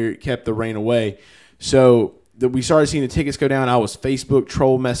down here, kept the rain away. So we started seeing the tickets go down. I was Facebook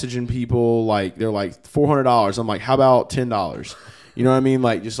troll messaging people, like they're like $400. I'm like, how about $10? You know what I mean?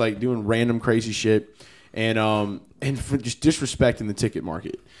 Like, just like doing random crazy shit and for just disrespecting the ticket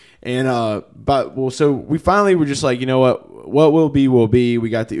market. And so we finally were just like, you know what will be will be. We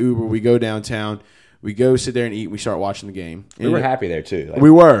got the Uber. We go downtown. We go sit there and eat. We start watching the game. We were happy there too. Like,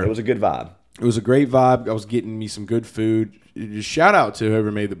 we were. It was a good vibe. It was a great vibe. I was getting me some good food. Just shout out to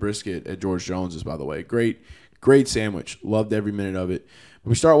whoever made the brisket at George Jones's, by the way. Great sandwich. Loved every minute of it.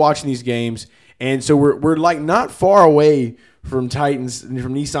 We start watching these games. And so we're like not far away from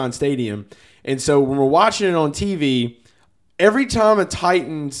Nissan Stadium. And so when we're watching it on TV, every time a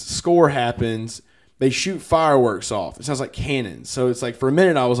Titans score happens, they shoot fireworks off. It sounds like cannons. So it's like for a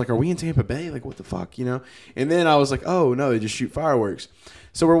minute I was like, are we in Tampa Bay? Like what the fuck, you know? And then I was like, oh no, they just shoot fireworks.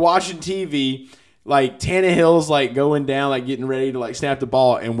 So we're watching TV, like Tannehill's like going down, like getting ready to like snap the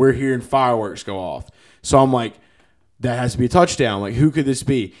ball, and we're hearing fireworks go off. So I'm like, that has to be a touchdown. Like who could this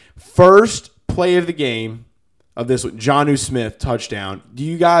be? First play of the game of this one, Jonnu Smith touchdown. Do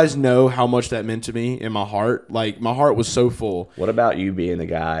you guys know how much that meant to me in my heart? Like my heart was so full. What about you being the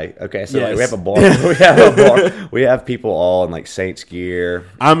guy? Okay, so Yes. like, we have a bar. We have people all in like Saints gear.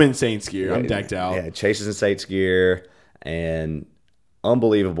 I'm in Saints gear. I'm decked out. Yeah, Chase is in Saints gear, and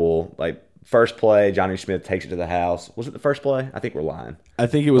unbelievable. Like first play, Jonnu Smith takes it to the house. Was it the first play? I think we're lying. I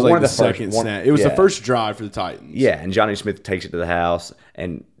think it was like the second snap. It was the first drive for the Titans. Yeah, and Jonnu Smith takes it to the house,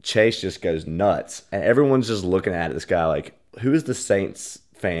 and Chase just goes nuts, and everyone's just looking at this guy like, who is the Saints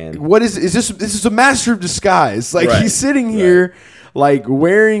fan? What is this? This is a master of disguise. Like Right. he's sitting here, like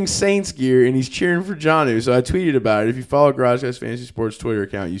wearing Saints gear, and he's cheering for Jonnu. So I tweeted about it. If you follow Garage Guys Fantasy Sports Twitter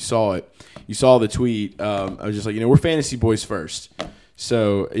account, you saw it. You saw the tweet. I was just like, we're fantasy boys first.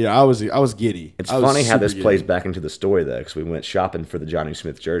 So I was giddy. It's I was funny how super this giddy. plays back into the story though, because we went shopping for the Jonnu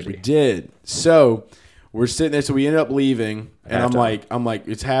Smith jersey. Did. So we're sitting there, so we ended up leaving, and Halftime. I'm like,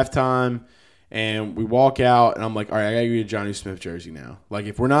 it's halftime, and we walk out, and I'm like, all right, I gotta get a Jonnu Smith jersey now. Like,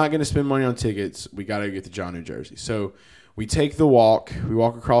 if we're not gonna spend money on tickets, we gotta get the Jonnu jersey. So we take the walk, we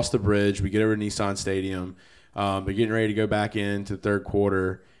walk across the bridge, we get over to Nissan Stadium, they're getting ready to go back into the third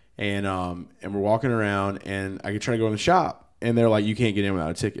quarter, and we're walking around, and I try to go in the shop, and they're like, you can't get in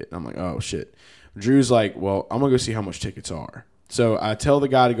without a ticket. And I'm like, oh shit. Drew's like, well, I'm gonna go see how much tickets are. So I tell the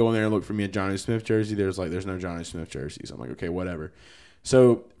guy to go in there and look for me a Jonnu Smith jersey. There's no Jonnu Smith jerseys. I'm like, okay, whatever.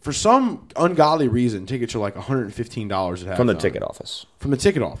 So for some ungodly reason, tickets are like $115 at halftime. From the ticket office. From the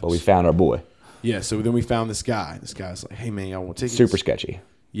ticket office. But we found our boy. Yeah, so then we found this guy. This guy's like, hey, man, I want tickets. Super sketchy.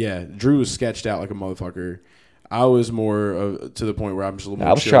 Yeah, Drew was sketched out like a motherfucker. I was more to the point where I'm just a little more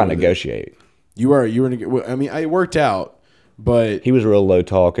I was chill trying to with it. negotiate. You were. I mean, it worked out, but He was real low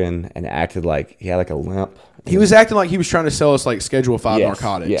talking and acted like he had like a limp. he was acting like he was trying to sell us like Schedule 5 Yes,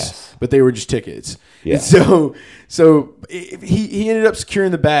 narcotics. yes. But they were just tickets. Yeah. And so he ended up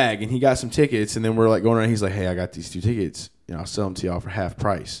securing the bag, and he got some tickets, and then we're like going around. He's like, hey, I got these 2 tickets. I'll sell them to y'all for half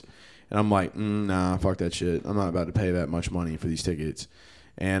price. And I'm like, nah, fuck that shit. I'm not about to pay that much money for these tickets.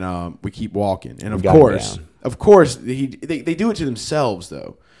 And we keep walking. And of course, they do it to themselves,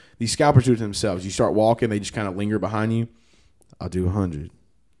 though. These scalpers do it to themselves. You start walking, they just kind of linger behind you. I'll do 100.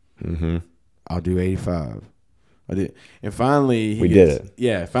 Mm-hmm. I'll do 85. I did. And finally, We did it.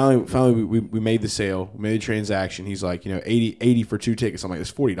 Yeah, finally we made the sale. We made the transaction. He's like, 80 for 2 tickets. I'm like,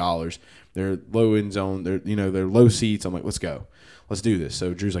 it's $40. They're low end zone. They're low seats. I'm like, let's go. Let's do this.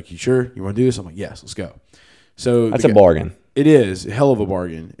 So Drew's like, you sure? You want to do this? I'm like, yes, let's go. So That's a bargain. It is a hell of a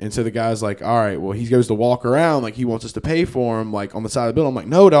bargain. And so the guy's like, all right, well, he goes to walk around like he wants us to pay for him, like on the side of the building. I'm like,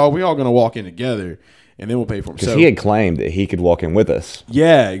 no, dog, we all gonna walk in together, and then we'll pay for him. Because he had claimed that he could walk in with us.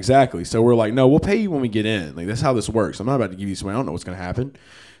 Yeah, exactly. So we're like, no, we'll pay you when we get in. Like that's how this works. I'm not about to give you some. I don't know what's gonna happen.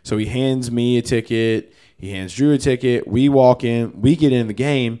 So he hands me a ticket. He hands Drew a ticket. We walk in. We get in the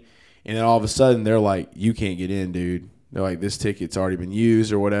game, and then all of a sudden they're like, you can't get in, dude. They're like, this ticket's already been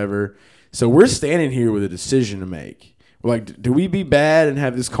used or whatever. So we're standing here with a decision to make. We're like, do we be bad and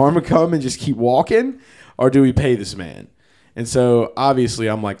have this karma come and just keep walking, or do we pay this man? And so obviously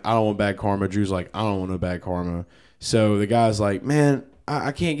I'm like, I don't want bad karma. Drew's like, I don't want no bad karma. So the guy's like, man,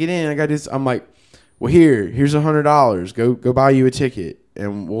 I can't get in. I got this. I'm like, well, here's $100. Go buy you a ticket,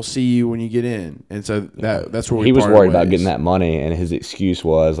 and we'll see you when you get in. And so that's where He was parted worried about ways. getting that money, and his excuse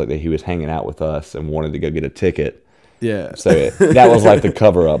was like that he was hanging out with us and wanted to go get a ticket. Yeah. So that was like the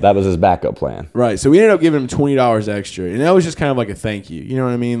cover up. That was his backup plan. Right. So we ended up giving him $20 extra, and that was just kind of like a thank you. You know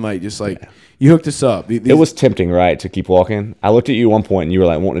what I mean? Like just like you hooked us up. It was tempting, right, to keep walking. I looked at you at one point, and you were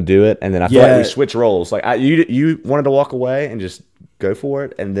like wanting to do it, and then I felt like we switched roles. Like you wanted to walk away and just go for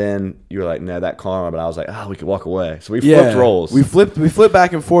it, and then you were like, no, that karma. But I was like, we could walk away. So we flipped roles. We flipped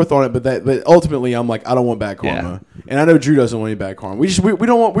back and forth on it, but ultimately I'm like, I don't want bad karma, and I know Drew doesn't want any bad karma. We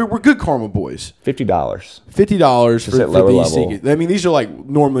don't want. We're good karma boys. $50. $50 for lower these level. tickets. I mean, these are like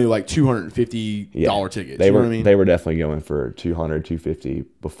normally like $250 tickets. They you know were what I mean? They were definitely going for $200, $250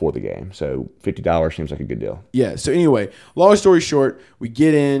 before the game. So $50 seems like a good deal. Yeah. So anyway, long story short, we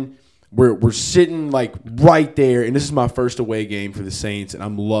get in. we're sitting like right there, and this is my first away game for the Saints, and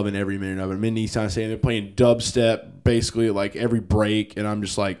I'm loving every minute of it. I'm in Nissan Stadium. They're playing dubstep basically like every break, and I'm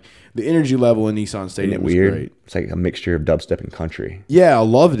just like, the energy level in Nissan Stadium was weird? great. It's like a mixture of dubstep and country. Yeah, I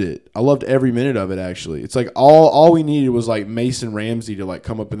loved it. I loved every minute of it, actually. It's like all we needed was like Mason Ramsey to like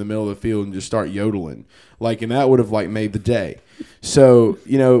come up in the middle of the field and just start yodeling. Like, and that would have like made the day. So,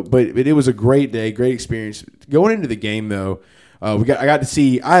 but it was a great day, great experience. Going into the game though, I got to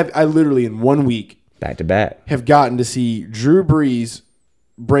see, I literally in 1 week back to back have gotten to see Drew Brees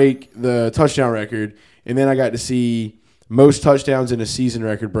break the touchdown record, and then I got to see most touchdowns in a season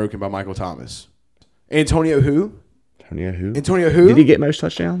record broken by Michael Thomas. Antonio who? Antonio who? Did he get most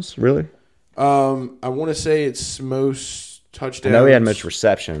touchdowns? Really? I want to say it's most touchdowns. I know he had most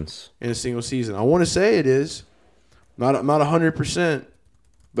receptions in a single season. I want to say it is. Not 100%,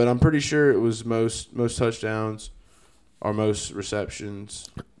 but I'm pretty sure it was most touchdowns or most receptions.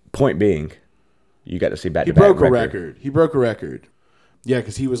 Point being, you got to see back-to-back He broke a record. He broke a record. Yeah,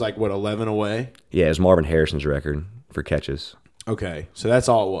 because he was like, 11 away? Yeah, it was Marvin Harrison's record for catches. Okay, so that's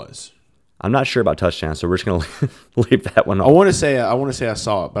all it was. I'm not sure about touchdowns, so we're just going to leave that one off. I want to say I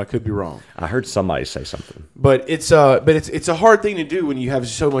saw it, but I could be wrong. I heard somebody say something. But it's a hard thing to do when you have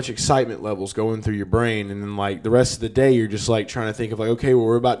so much excitement levels going through your brain, and then like the rest of the day you're just like trying to think of like, okay, well,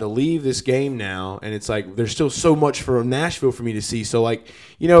 we're about to leave this game now, and it's like there's still so much for Nashville for me to see. So like,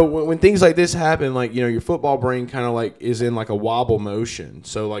 when things like this happen, like, your football brain kind of like is in like a wobble motion.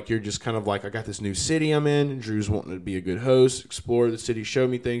 So like you're just kind of like, I got this new city I'm in, and Drew's wanting to be a good host, explore the city, show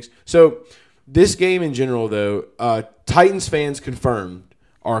me things. So this game in general, though, Titans fans confirmed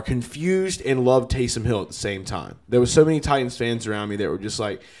are confused and love Taysom Hill at the same time. There was so many Titans fans around me that were just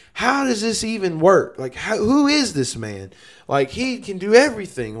like, how does this even work? Like, who is this man? Like, he can do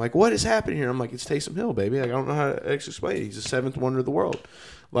everything. Like, what is happening here? I'm like, it's Taysom Hill, baby. Like, I don't know how to explain it. He's the seventh wonder of the world.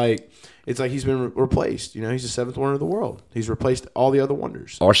 Like, it's like he's been replaced. He's the seventh wonder of the world. He's replaced all the other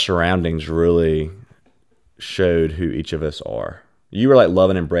wonders. Our surroundings really showed who each of us are. You were like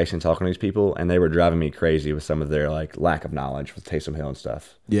loving, embracing, talking to these people, and they were driving me crazy with some of their like lack of knowledge with Taysom Hill and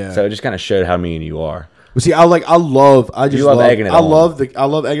stuff. Yeah. So it just kind of showed how mean you are. Well, see, I love egging it on. I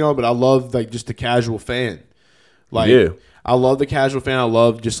love egging on, but I love like just the casual fan. Like, you do. I love the casual fan. I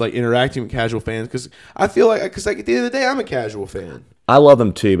love just like interacting with casual fans because I feel like at the end of the day, I'm a casual fan. I love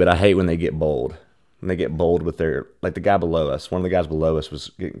them too, but I hate when they get bold. When they get bold with their, like the guy below us. One of the guys below us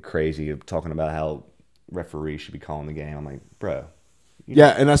was getting crazy talking about how referees should be calling the game. I'm like, bro. Yeah,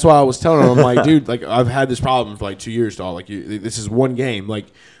 and that's why I was telling him, I'm like, dude, like I've had this problem for like 2 years, dog. Like this is one game. Like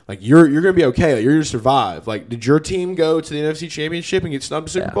you're gonna be okay. Like, you're gonna survive. Like, did your team go to the NFC Championship and get snubbed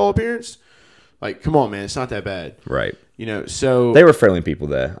to Super Bowl appearance? Like, come on, man, it's not that bad. Right. So they were friendly people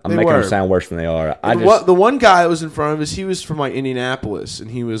there. I'm making them sound worse than they are. The one guy that was in front of us, he was from like Indianapolis, and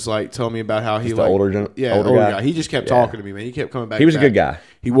he was like telling me about how he the older guy. He just kept talking to me, man. He kept coming back. He was a good guy.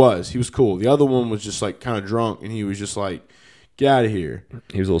 He was cool. The other one was just like kind of drunk, and he was just like, get out of here.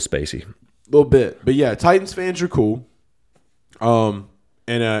 He was a little spacey. A little bit. But yeah, Titans fans are cool.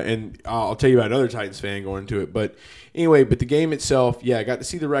 And I'll tell you about another Titans fan going into it. But anyway, the game itself, yeah, I got to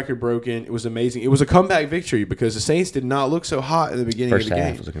see the record broken. It was amazing. It was a comeback victory because the Saints did not look so hot in the beginning of the game. First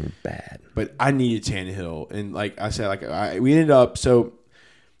half was looking bad. But I needed Tannehill. And like I said, we ended up, so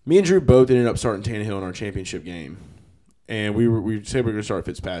me and Drew both ended up starting Tannehill in our championship game. And we said we were going to start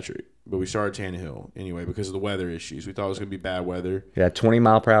Fitzpatrick, but we started Tannehill anyway because of the weather issues. We thought it was going to be bad weather. Yeah,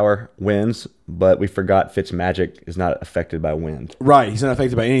 20-mile-per-hour winds, but we forgot Fitzmagic is not affected by wind. Right, he's not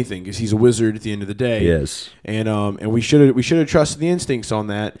affected by anything because he's a wizard at the end of the day. He is. And we should have trusted the instincts on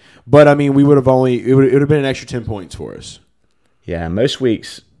that. But I mean, it would have been an extra 10 points for us. Yeah, most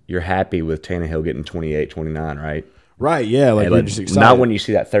weeks you're happy with Tannehill getting 28, 29, right? Right, yeah, like you're just excited. Not when you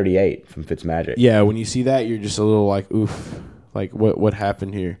see that 38 from Fitzmagic. Yeah, when you see that, you're just a little like, oof, like what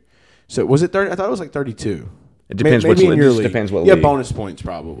happened here? So was it 30? I thought it was like 32. It depends what league. Yeah, bonus points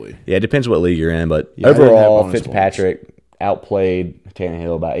probably. Yeah, it depends what league you're in, but yeah, overall, Fitzpatrick outplayed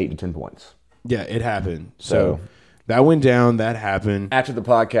Tannehill by 8 to 10 points. Yeah, it happened. So that went down. That happened. After the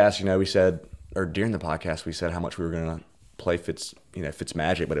podcast, we said, or during the podcast, we said how much we were going to play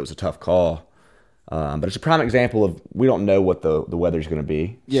Fitzmagic, but it was a tough call. But it's a prime example of we don't know what the weather's going to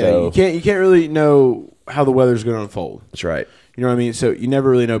be. Yeah, so, you can't really know how the weather's going to unfold. That's right. You know what I mean? So you never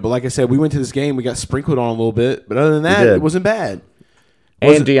really know. But like I said, we went to this game, we got sprinkled on a little bit, but other than that, it wasn't bad.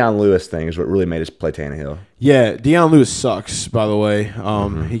 And Deion Lewis thing is what really made us play Tannehill. Yeah, Deion Lewis sucks, by the way.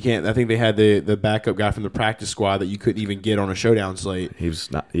 He can't. I think they had the backup guy from the practice squad that you couldn't even get on a showdown slate. He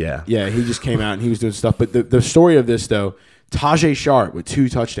was not. Yeah. Yeah, he just came out and he was doing stuff. But the story of this though, Tajay Sharp with 2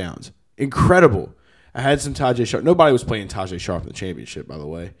 touchdowns, incredible. I had some Tajay Sharp. Nobody was playing Tajay Sharp in the championship, by the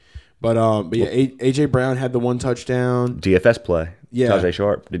way. But yeah, A.J. Brown had the one touchdown. DFS play. Yeah. Tajay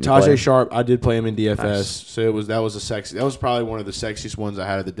Sharp. Did you play him? Sharp, I did play him in DFS. Nice. So that was probably one of the sexiest ones I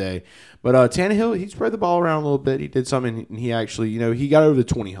had of the day. But Tannehill, he spread the ball around a little bit. He did something, and he actually, he got over the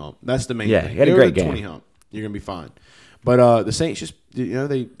 20 hump. That's the main thing. Yeah, he had a Get great over the game. 20 hump. You're gonna be fine. But the Saints just,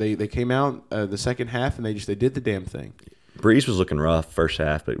 they came out the second half and they did the damn thing. Breeze was looking rough first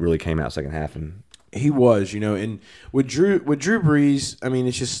half, but really came out second half and he was, and with Drew Brees, I mean,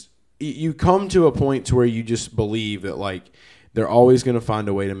 it's just you come to a point to where you just believe that like they're always going to find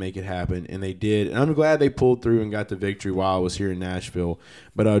a way to make it happen, and they did. And I'm glad they pulled through and got the victory while I was here in Nashville.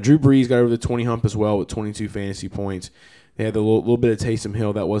 But Drew Brees got over the 20 hump as well with 22 fantasy points. They had a little bit of Taysom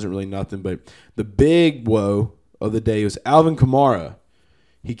Hill. That wasn't really nothing. But the big woe of the day was Alvin Kamara.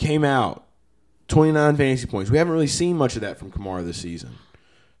 He came out, 29 fantasy points. We haven't really seen much of that from Kamara this season.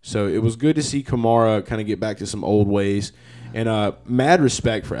 So it was good to see Kamara kind of get back to some old ways. And mad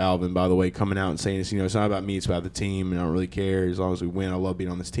respect for Alvin, by the way, coming out and saying this. It's not about me, it's about the team, and I don't really care. As long as we win, I love being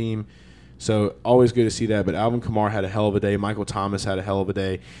on this team. So always good to see that. But Alvin Kamara had a hell of a day. Michael Thomas had a hell of a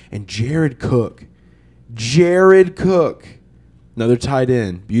day. And Jared Cook, another tight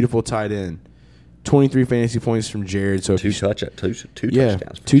end, beautiful tight end. 23 fantasy points from Jared. So two touchdowns.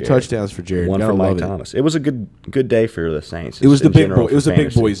 Two touchdowns for Jared. One for Mike Thomas. It was a good day for the Saints. It was the big boy. It was the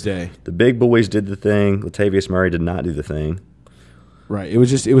big boys' day. The big boys did the thing. Latavius Murray did not do the thing. Right. It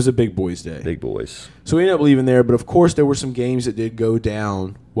was a big boys' day. Big boys. So we ended up leaving there, but of course there were some games that did go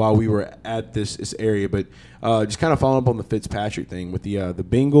down while we were at this area. But just kind of following up on the Fitzpatrick thing with the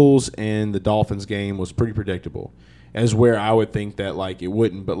Bengals and the Dolphins game was pretty predictable, as where I would think that like it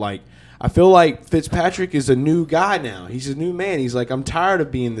wouldn't, but like. I feel like Fitzpatrick is a new guy now. He's a new man. He's like, I'm tired of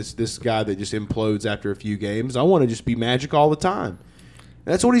being this guy that just implodes after a few games. I want to just be magic all the time.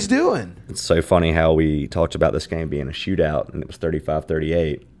 And that's what he's doing. It's so funny how we talked about this game being a shootout, and it was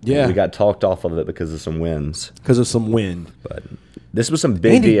 35-38. Yeah. We got talked off of it because of some wins. Because of some wind. But this was some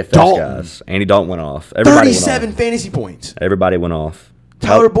big Andy DFS Dalton. guys. Andy Dalton went off. Everybody 37 went off. fantasy points. Everybody went off.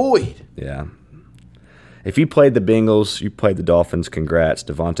 Tyler Boyd. Yeah. If you played the Bengals, you played the Dolphins, congrats.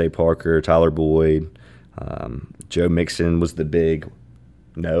 Devontae Parker, Tyler Boyd, Joe Mixon was the big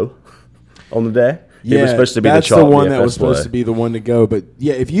no on the day. Yeah, he was supposed to be that's the the one DFS that was supposed play. to be the one to go. But,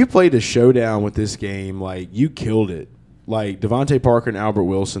 yeah, if you played a showdown with this game, like, you killed it. Like, Devontae Parker and Albert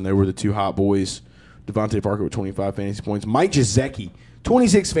Wilson, they were the two hot boys. Devontae Parker with 25 fantasy points. Mike Gesicki,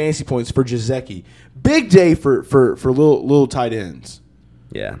 26 fantasy points for Gesicki. Big day for little tight ends.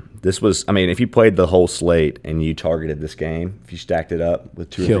 Yeah. This was, I mean, if you played the whole slate and you targeted this game, if you stacked it up with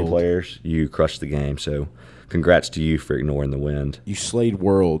two or three players, you crushed the game. So congrats to you for ignoring the wind. You slayed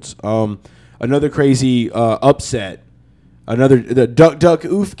worlds. Another crazy upset. The duck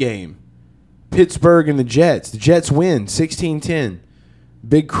oof game. Pittsburgh and the Jets. The Jets win 16-10.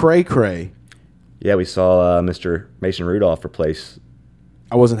 Big cray. Yeah, we saw Mr. Mason Rudolph replace.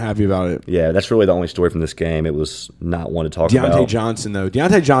 I wasn't happy about it. Yeah, that's really the only story from this game. It was not one to talk about. Deontay Johnson, though.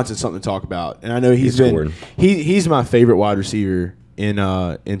 Deontay Johnson's something to talk about. And I know he's my favorite wide receiver in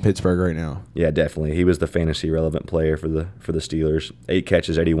Pittsburgh right now. Yeah, definitely. He was the fantasy relevant player for the Steelers. 8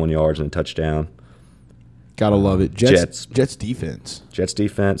 catches, 81 yards, and a touchdown. Gotta love it. Jets defense. Jets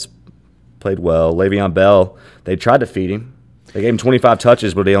defense played well. Le'Veon Bell, they tried to feed him. They gave him 25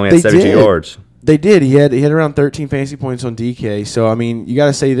 touches, but he only had 72 yards. They did. He had around 13 fantasy points on DK. So I mean, you got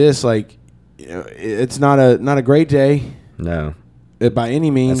to say this: like, it's not a great day. No, by any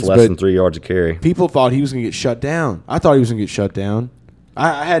means. That's less than 3 yards a carry. People thought he was going to get shut down. I thought he was going to get shut down.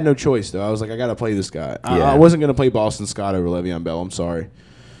 I had no choice though. I was like, I got to play this guy. I wasn't going to play Boston Scott over Le'Veon Bell. I'm sorry.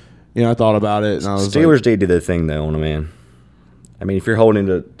 I thought about it, and I was Steelers like, did do their thing though on a man. I mean, if you're holding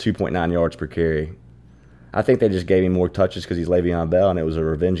to 2.9 yards per carry, I think they just gave him more touches because he's Le'Veon Bell, and it was a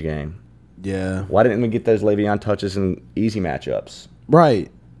revenge game. Yeah. Why didn't we get those Le'Veon touches in easy matchups?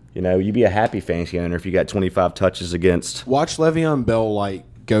 Right. You'd be a happy fantasy owner if you got 25 touches against. Watch Le'Veon Bell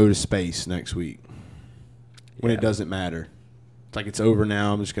go to space next week when it doesn't matter. It's like it's over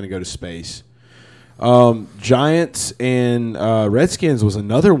now. I'm just going to go to space. Giants and Redskins was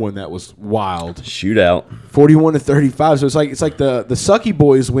another one that was wild. Shootout. 41-35. So it's like the sucky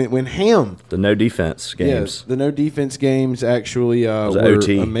boys went ham. The no defense games. Yeah, the no defense games actually were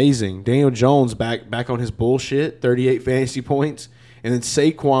OT. amazing. Daniel Jones back on his bullshit, 38 fantasy points, and then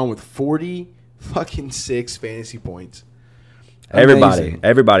Saquon with 46 fantasy points.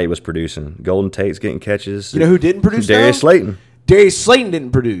 Everybody was producing. Golden Tate's getting catches. You know who didn't produce? Darius Slayton. Darius Slayton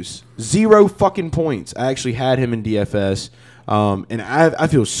didn't produce. 0 fucking points. I actually had him in DFS, and I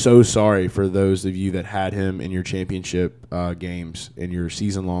feel so sorry for those of you that had him in your championship games, in your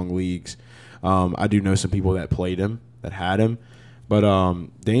season-long leagues. I do know some people that played him, that had him, But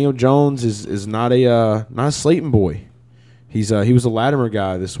Daniel Jones is not a Slayton boy. He was a Latimer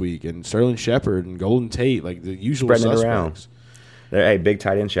guy this week, and Sterling Shepard and Golden Tate, like the usual Spreading suspects. it around. Hey, big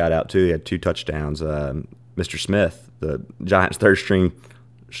tight end shout out too. He had 2 touchdowns. Mr. Smith, the Giants' third string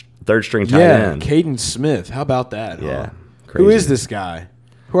tight end. Caden Smith. How about that? Yeah, huh? crazy. Who is this guy?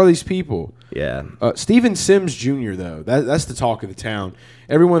 Who are these people? Yeah. Steven Sims Jr., though. That's the talk of the town.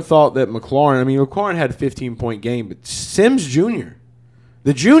 Everyone thought that McLaurin had a 15-point game, but Sims Jr.,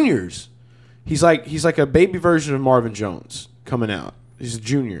 the juniors, he's like a baby version of Marvin Jones coming out. He's a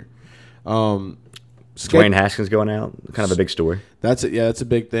junior. Dwayne Haskins going out, kind of a big story. That's it. Yeah, that's a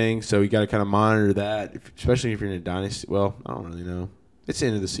big thing. So you got to kind of monitor that, especially if you're in a dynasty. Well, I don't really know. It's the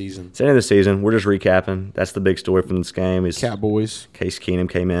end of the season. It's the end of the season. We're just recapping. That's the big story from this game. Is Cowboys. Case Keenum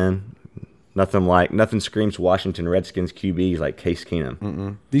came in. Nothing screams Washington Redskins QBs like Case Keenum.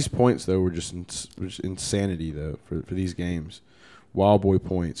 Mm-mm. These points though were just insanity though for these games. Wild boy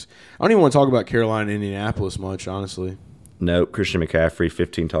points. I don't even want to talk about Carolina and Indianapolis much, honestly. Nope. Christian McCaffrey,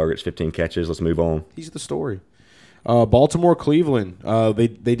 15 targets, 15 catches. Let's move on. He's the story. Baltimore, Cleveland.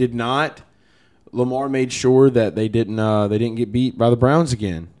 They did not. Lamar made sure that they didn't get beat by the Browns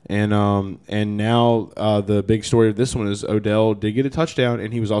again. And now the big story of this one is Odell did get a touchdown,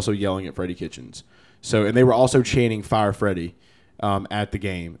 and he was also yelling at Freddie Kitchens. And they were also chanting "Fire Freddie" at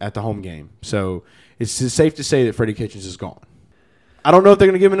the home game. So it's safe to say that Freddie Kitchens is gone. I don't know if they're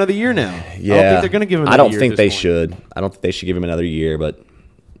going to give him another year now. Yeah, I don't think they're going to give him another year. I don't think they should. I don't think they should give him another year, but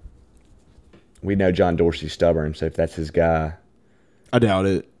we know John Dorsey's stubborn, so if that's his guy. I doubt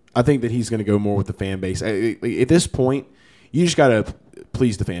it. I think that he's going to go more with the fan base. At this point, you just got to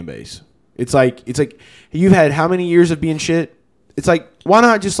please the fan base. It's like you've had how many years of being shit? It's like, why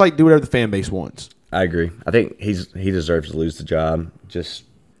not just do whatever the fan base wants? I agree. I think he deserves to lose the job. Just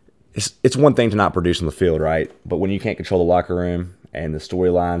it's one thing to not produce on the field, right? But when you can't control the locker room and the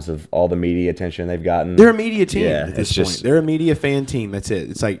storylines of all the media attention they've gotten. They're a media team yeah, at this point. They're a media fan team. That's it.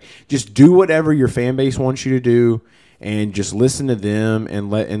 It's like just do whatever your fan base wants you to do and just listen to them and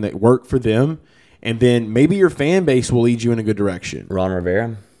work for them. And then maybe your fan base will lead you in a good direction. Ron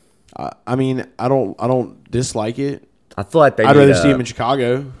Rivera? I don't dislike it. I feel like I'd rather see him in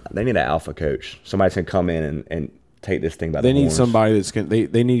Chicago. They need an alpha coach. Somebody's going to come in and take this thing by the horns. They need somebody that's going to –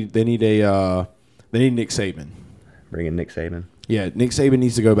 they need Nick Saban. Bring in Nick Saban. Yeah, Nick Saban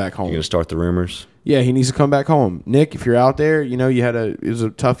needs to go back home. You're going to start the rumors? Yeah, he needs to come back home. Nick, if you're out there, it was a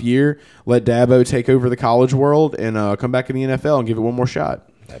tough year. Let Dabo take over the college world and come back in the NFL and give it one more shot.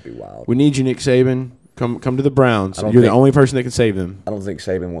 That'd be wild. We need you, Nick Saban. Come to the Browns. You're the only person that can save them. I don't think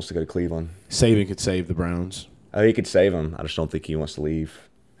Saban wants to go to Cleveland. Saban could save the Browns. Oh, he could save them. I just don't think he wants to leave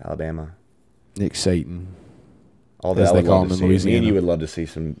Alabama. Nick Satan. Although I would love to see me and you would love to see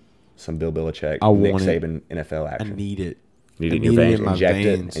some Bill Belichick, Nick Saban NFL action. I need it. Need it in your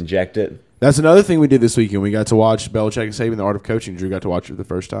veins. Inject it. That's another thing we did this weekend. We got to watch Belichick and Saban, The Art of Coaching. Drew got to watch it for the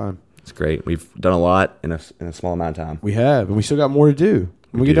first time. It's great. We've done a lot in a small amount of time. We have, and we still got more to do.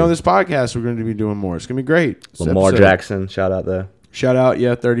 When we get done with this podcast, we're going to be doing more. It's going to be great. Lamar Jackson, shout out though. Shout out,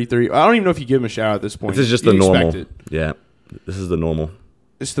 33. I don't even know if you give him a shout out at this point. This is just the normal. Yeah, this is the normal.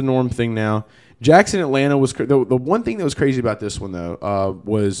 It's the norm thing now. Jackson, Atlanta was the one thing that was crazy about this one though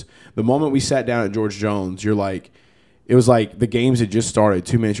was the moment we sat down at George Jones. You're like, it was like the games had just started.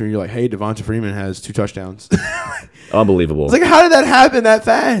 2 minutes, and you're like, hey, Devonta Freeman has 2 touchdowns. Unbelievable. It's like, how did that happen that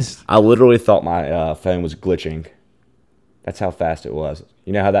fast? I literally thought my phone was glitching. That's how fast it was.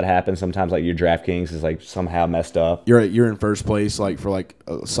 You know how that happens sometimes? Like your DraftKings is like somehow messed up. You're in first place for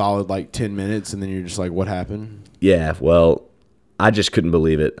a solid 10 minutes, and then you're just like, what happened? Yeah, well, I just couldn't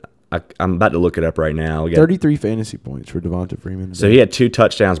believe it. I'm about to look it up right now. 33 fantasy points for Devonta Freeman. So he had 2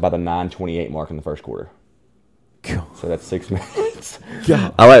 touchdowns by the 9:28 mark in the first quarter. God. So that's 6 minutes.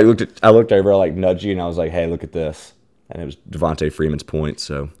 God. I looked over, I nudged you, and I was like, hey, look at this. And it was Devonta Freeman's points.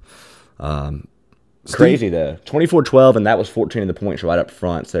 So crazy, though. 24-12, and that was 14 of the points right up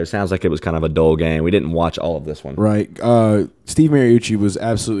front. So it sounds like it was kind of a dull game. We didn't watch all of this one. Right. Steve Mariucci was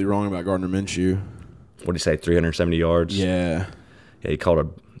absolutely wrong about Gardner Minshew. What did he say, 370 yards? Yeah. Yeah, he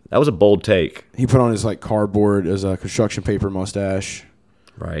called that was a bold take. He put on his cardboard as a construction paper mustache.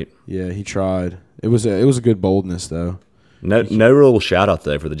 Right. Yeah, he tried. It was a good boldness though. No real shout out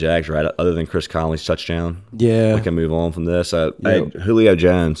though for the Jags, right? Other than Chris Conley's touchdown. Yeah. We can move on from this. Julio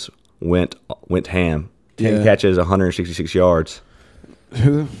Jones went ham. 10 catches, 166 yards.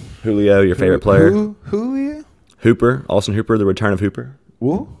 Who? Julio, your favorite player. Julio? Hooper, Austin Hooper, the return of Hooper.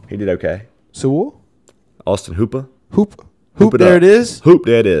 What? He did okay. So what? Austin Hooper. Hooper. Hoop there it is. Hoop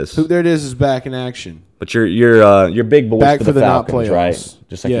there it is. Hoop there it is back in action. But your big boys Back for for the the not Falcons, playoffs. right?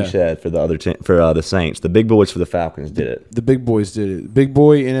 Just like you said for the other for the Saints, the big boys for the Falcons did it. The big boys did it. Big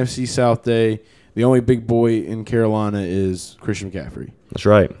boy NFC South Day. The only big boy in Carolina is Christian McCaffrey. That's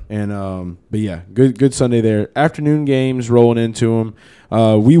right. And but yeah, good Sunday there. Afternoon games rolling into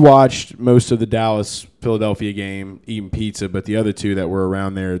them. We watched most of the Dallas-Philadelphia game, eating pizza, but the other two that were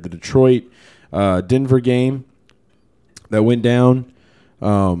around there, the Detroit-Denver game that went down.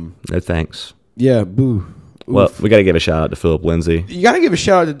 No thanks. Yeah, boo. Well, Oof. we got to give a shout out to Philip Lindsay. You got to give a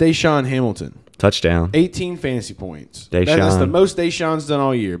shout out to Deshaun Hamilton. Touchdown. 18 fantasy points. Deshaun. That's the most Deshaun's done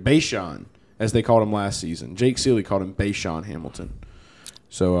all year. Bayshawn, as they called him last season. Jake Seeley called him Bayshawn Hamilton.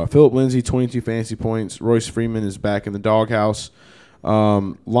 So Philip Lindsay, 22 fantasy points. Royce Freeman is back in the doghouse.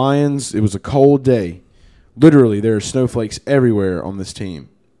 Lions, it was a cold day. Literally, there are snowflakes everywhere on this team.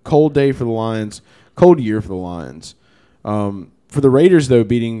 Cold day for the Lions. Cold year for the Lions. For the Raiders, though,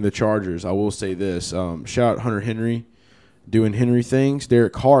 beating the Chargers, I will say this. Shout out Hunter Henry doing Henry things.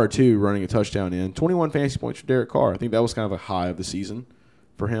 Derek Carr, too, running a touchdown in. 21 fantasy points for Derek Carr. I think that was kind of a high of the season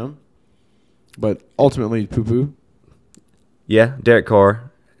for him. But ultimately, poo-poo. Yeah, Derek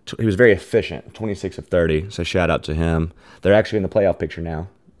Carr. He was very efficient, 26 of 30, so shout out to him. They're actually in the playoff picture now.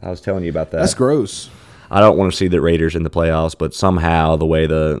 I was telling you about that. That's gross. I don't want to see the Raiders in the playoffs, but somehow the way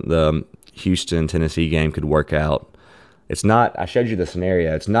the Houston-Tennessee game could work out, it's not – I showed you the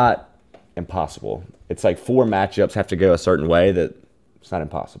scenario. It's not impossible. It's like 4 matchups have to go a certain way that it's not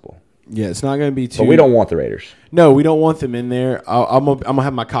impossible. Yeah, it's not going to be too – But we don't want the Raiders. No, we don't want them in there. I'm gonna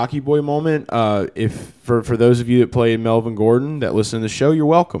have my cocky boy moment. If for those of you that played Melvin Gordon that listen to the show, you're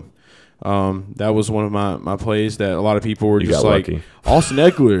welcome. That was one of my plays that a lot of people were just like lucky. Austin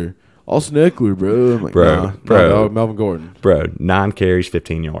Eckler, bro. I'm like, Bro. no, Melvin Gordon. Bro, 9 carries,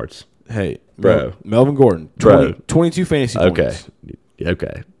 15 yards. Hey, Bro. Melvin Gordon, 22 fantasy points.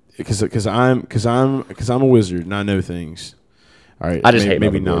 Okay. Because I'm a wizard and I know things. All right, I just hate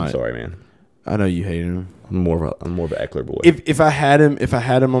maybe Melvin not. Gordon. Sorry, man. I know you hate him. I'm more of an Eckler boy. If I had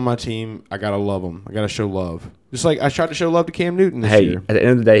him on my team, I gotta love him. I gotta show love. Just like I tried to show love to Cam Newton this year. At the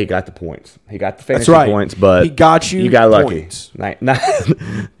end of the day, he got the points. He got the fantasy That's right. points, but he got you. You got points. lucky.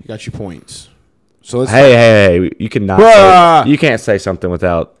 He got you points. So let's hey! You cannot. You can't say something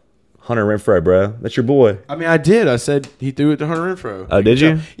without Hunter Renfrow, bro. That's your boy. I mean, I did. I said he threw it to Hunter Renfrow. Oh, did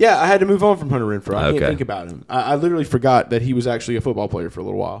you? Yeah, I had to move on from Hunter Renfrow. I Okay. can't think about him. I literally forgot that he was actually a football player for a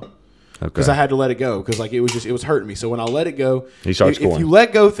little while. Because I had to let it go because like it was hurting me. So when I let it go, He starts if scoring. you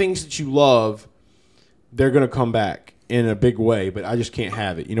let go things that you love, they're gonna come back in a big way. But I just can't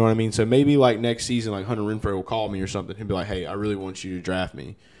have it. You know what I mean? So maybe like next season, like Hunter Renfrow will call me or something and be like, "Hey, I really want you to draft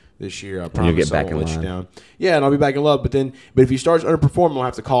me this year. I promise get back I won't in let you line. down." Yeah, and I'll be back in love. But if he starts underperforming, I'll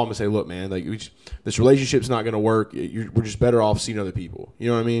have to call him and say, "Look, man, like this relationship's not gonna work. We're just better off seeing other people." You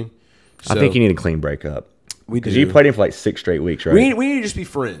know what I mean? I think you need a clean breakup. We do. Because you played him for like 6 straight weeks, right? We need to just be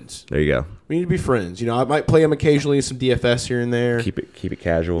friends. There you go. We need to be friends. You know, I might play him occasionally in some DFS here and there. Keep it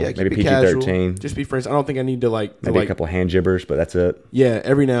casual. Yeah, keep Maybe it casual. PG-13. Just be friends. I don't think I need to Maybe a couple hand jibbers, but that's it. Yeah,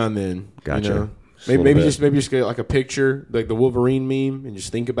 every now and then. Gotcha. You know? Just a Maybe little bit. just get like a picture, like the Wolverine meme, and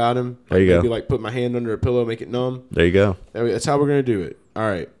just think about him. There you go. Maybe like put my hand under a pillow, make it numb. There you go. That's how we're gonna do it. All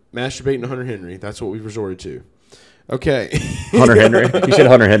right, masturbating to Hunter Henry. That's what we've resorted to. Okay. Hunter Henry. You said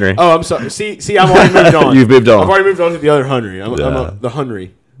Hunter Henry. Oh, I'm sorry. See, I've already moved on. You've moved on. I've already moved on to the other Henry. I'm Yeah. the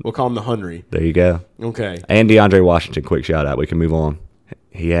Henry. We'll call him the Henry. There you go. Okay. And DeAndre Washington, quick shout out. We can move on.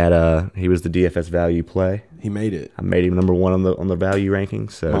 He was the DFS value play. He made it. I made him number 1 on the value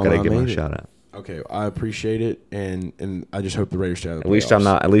rankings, so I gotta give him a shout out. Okay, I appreciate it, and I just hope the Raiders stay out of the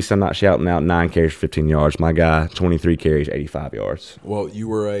At least I'm not shouting out 9 carries, 15 yards. My guy, 23 carries, 85 yards. Well, you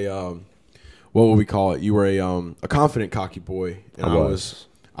were a what would we call it? You were a confident cocky boy, and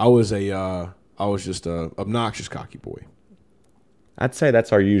I was just a obnoxious cocky boy. I'd say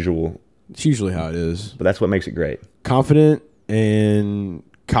that's our usual. It's usually how it is. But that's what makes it great. Confident and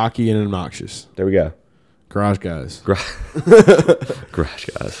cocky and obnoxious. There we go. Garage guys. Garage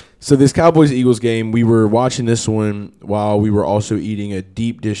guys. So this Cowboys-Eagles game, we were watching this one while we were also eating a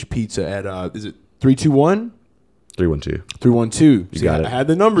deep dish pizza at, is it 321? 312. 312. You got it. I had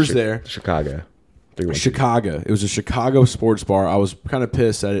the numbers there. Chicago. 312. Chicago. It was a Chicago sports bar. I was kind of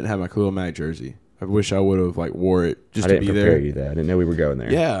pissed I didn't have my Khalil Mack jersey. I wish I would have wore it just to be there. I didn't prepare you that. I didn't know we were going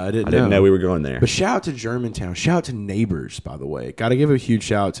there. Yeah, I didn't know we were going there. But shout out to Germantown. Shout out to Neighbors, by the way. Got to give a huge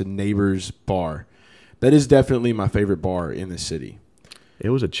shout out to Neighbors Bar. That is definitely my favorite bar in the city. It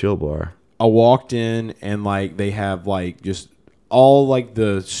was a chill bar. I walked in and like they have like just all like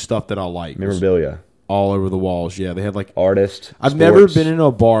the stuff that I like. Memorabilia. all over the walls. Yeah, they had like artists. I've never been in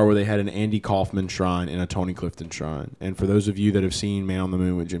a bar where they had an Andy Kaufman shrine and a Tony Clifton shrine. And for those of you that have seen Man on the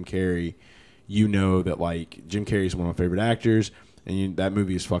Moon with Jim Carrey, you know that like Jim Carrey is one of my favorite actors, and that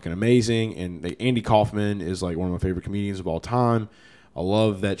movie is fucking amazing. And Andy Kaufman is like one of my favorite comedians of all time. I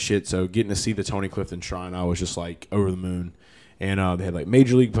love that shit. So getting to see the Tony Clifton shrine, I was just like over the moon. And they had like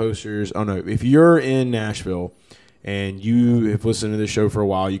Major League posters. Oh no, if you're in Nashville and you have listened to this show for a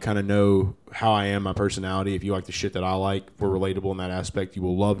while, you kind of know how I am, my personality. If you like the shit that I like, we're relatable in that aspect. You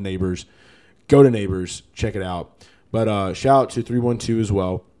will love Neighbors. Go to Neighbors. Check it out. But shout out to 312 as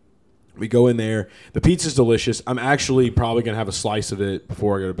well. We go in there. The pizza's delicious. I'm actually probably going to have a slice of it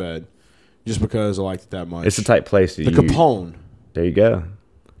before I go to bed just because I liked it that much. It's a type place. The Capone. There you go.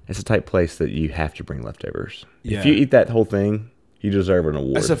 It's a type place that you have to bring leftovers. Yeah. If you eat that whole thing, you deserve an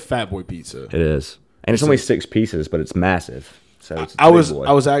award. That's a Fat Boy pizza. It is. And it's only 6 pieces, but it's massive. So it's I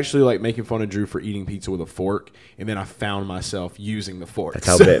was actually like making fun of Drew for eating pizza with a fork, and then I found myself using the fork. That's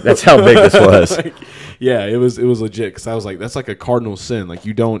how big this was. Like, yeah, it was legit because I was like, that's like a cardinal sin. Like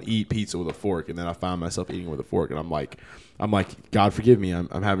you don't eat pizza with a fork, and then I found myself eating with a fork, and I'm like, God forgive me, I'm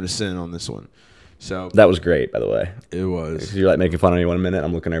having a sin on this one. So that was great, by the way. It was. You're like making fun of me 1 minute.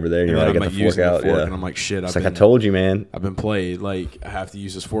 I'm looking over there, and you're like, get the fork out. Yeah. And I'm like, shit. It's like I told you, man. I've been played. Like I have to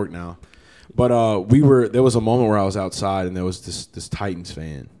use this fork now. But there was a moment where I was outside, and there was this Titans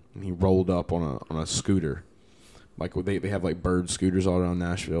fan, and he rolled up on a scooter, like they have like bird scooters all around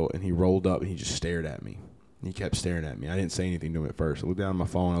Nashville, and he rolled up and he just stared at me. And he kept staring at me. I didn't say anything to him at first. I looked down at my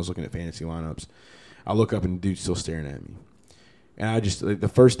phone. I was looking at fantasy lineups. I look up and the dude's still staring at me. And I just, like, the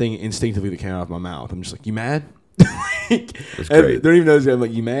first thing instinctively that came out of my mouth, I'm just like, you mad? That's great. I don't even know this guy. I'm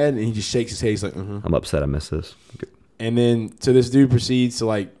like, you mad? And he just shakes his head. He's like, I'm upset I missed this. Good. And then, so this dude proceeds to,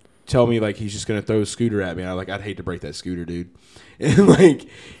 like, tell me, like, he's just going to throw a scooter at me. I'm like, I'd hate to break that scooter, dude. And, like,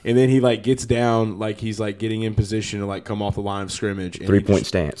 and then he, like, gets down, like, he's, like, getting in position to, like, come off the line of scrimmage. And 3-point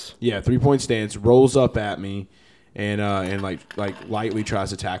stance. Yeah, 3-point stance, rolls up at me. And like lightly tries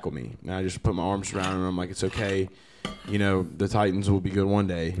to tackle me. And I just put my arms around him, and I'm like, it's okay. You know, the Titans will be good one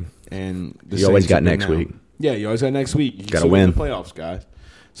day. And you always got next week. Yeah, you always got next week. You got to win the playoffs, guys.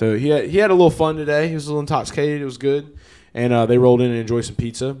 So he had a little fun today. He was a little intoxicated. It was good. And they rolled in and enjoyed some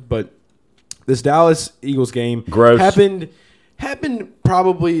pizza. But this Dallas Eagles game happened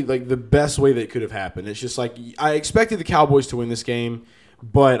probably like the best way that it could have happened. It's just like I expected the Cowboys to win this game.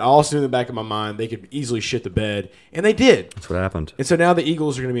 But I also knew in the back of my mind they could easily shit the bed, and they did. That's what happened. And so now the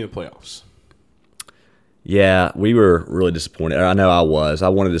Eagles are going to be in the playoffs. Yeah, we were really disappointed. I know I was. I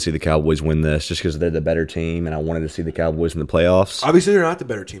wanted to see the Cowboys win this just because they're the better team, and I wanted to see the Cowboys in the playoffs. Obviously, they're not the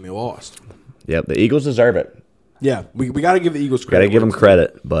better team. They lost. Yep, the Eagles deserve it. Yeah, we got to give the Eagles credit. Got to give them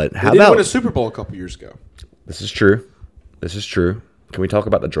credit. But how they did about win a Super Bowl a couple years ago? This is true. Can we talk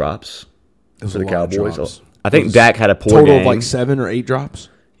about the drops for the Cowboys? Drops. I think Dak had a poor total game. Of like 7 or 8 drops.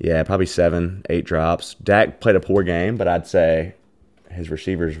 Yeah, probably 7, 8 drops. Dak played a poor game, but I'd say his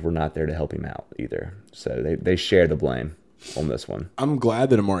receivers were not there to help him out either. So they share the blame on this one. I'm glad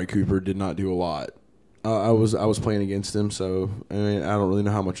that Amari Cooper did not do a lot. I was playing against him, so I mean I don't really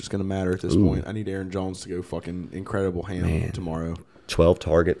know how much it's going to matter at this point. I need Aaron Jones to go fucking incredible ham tomorrow. 12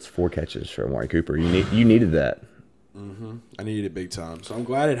 targets, 4 catches for Amari Cooper. You needed that. Mm-hmm. I needed it big time. So I'm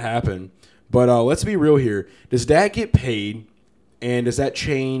glad it happened. But let's be real here. Does Dak get paid, and does that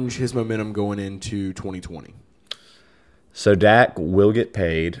change his momentum going into 2020? So Dak will get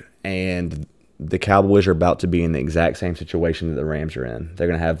paid, and the Cowboys are about to be in the exact same situation that the Rams are in. They're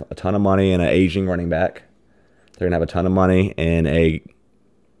going to have a ton of money in an aging running back. They're going to have a ton of money in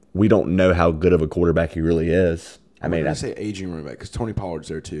we don't know how good of a quarterback he really is. I'm going to say aging running back because Tony Pollard's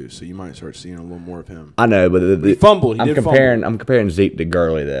there too, so you might start seeing a little more of him. I know, but he fumbled. I'm comparing Zeke to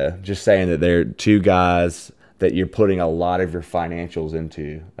Gurley there. Just saying that they're two guys that you're putting a lot of your financials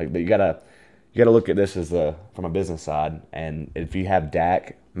into. Like, but you gotta look at this as from a business side. And if you have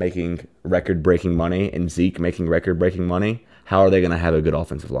Dak making record-breaking money and Zeke making record-breaking money, how are they going to have a good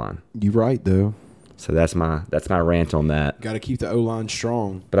offensive line? You're right, though. So that's my rant on that. Got to keep the O-line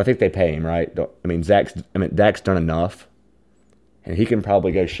strong. But I think they pay him, right? Dak's done enough, and he can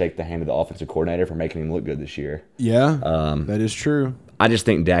probably go shake the hand of the offensive coordinator for making him look good this year. Yeah, that is true. I just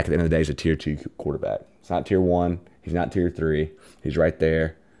think Dak at the end of the day is a tier 2 quarterback. It's not tier 1. He's not tier 3. He's right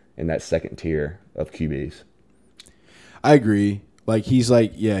there in that second tier of QBs. I agree. Like he's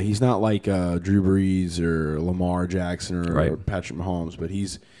not like Drew Brees or Lamar Jackson or Patrick Mahomes, but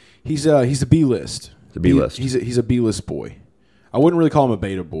he's a B list. It's a B list. He's a B list boy. I wouldn't really call him a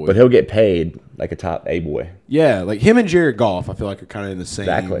beta boy, but he'll get paid like a top A boy. Yeah, like him and Jared Goff, I feel like are kind of in the same.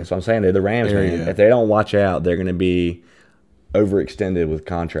 Exactly. So I'm saying they're the Rams, man. If they don't watch out, they're going to be overextended with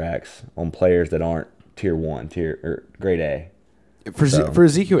contracts on players that aren't tier 1, or grade A. For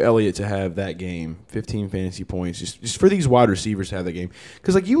Ezekiel Elliott to have that game, 15 fantasy points, just for these wide receivers to have that game.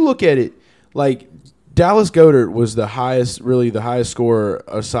 Because, like, you look at it, like, Dallas Goedert was the highest scorer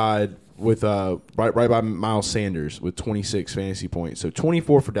aside with right by Miles Sanders with 26 fantasy points. So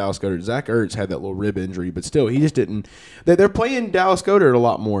 24 for Dallas Goedert. Zach Ertz had that little rib injury, but still, he just didn't. They're playing Dallas Goedert a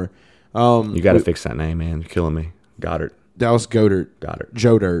lot more. You got to fix that name, man. You're killing me. Goddard. Dallas Goedert.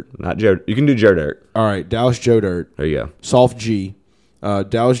 Joe Dirt. Not Joe. You can do Joe Dirt. All right, Dallas Joe Dirt. There you go. Soft G.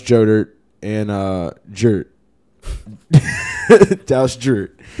 Dallas Joe Dirt and Jert. Dallas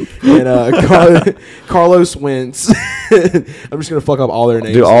Jert. And Carlos Wentz. I'm just going to fuck up all their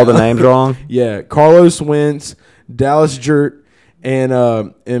names. Do all the names wrong? Yeah. Carlos Wentz, Dallas Jert, and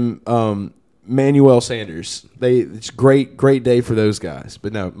Manuel Sanders. It's great day for those guys.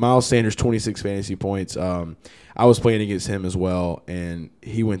 But no, Miles Sanders, 26 fantasy points. I was playing against him as well, and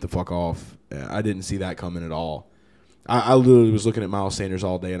he went the fuck off. I didn't see that coming at all. I literally was looking at Miles Sanders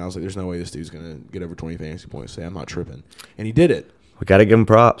all day, and I was like, there's no way this dude's going to get over 20 fantasy points. I'm not tripping. And he did it. We got to give him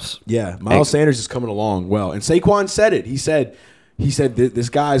props. Yeah, Miles Sanders is coming along well. And Saquon said it. He said this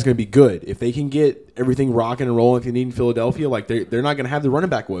guy is going to be good. If they can get everything rocking and rolling if you need in Philadelphia, like they're not going to have the running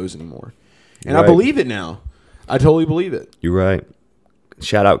back woes anymore. And I believe it now. I totally believe it. You're right.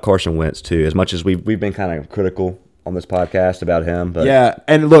 Shout out Carson Wentz, too, as much as we've been kind of critical on this podcast about him. But yeah,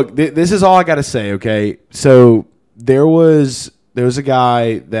 and look, this is all I got to say, okay? So there was a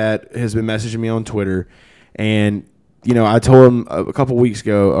guy that has been messaging me on Twitter, and I told him a couple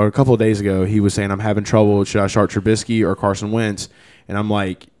of days ago, he was saying I'm having trouble. Should I start Trubisky or Carson Wentz? And I'm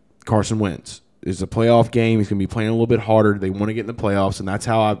like, Carson Wentz. It's a playoff game. He's going to be playing a little bit harder. They want to get in the playoffs, and that's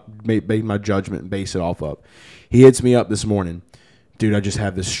how I made my judgment and base it off of. He hits me up this morning. Dude, I just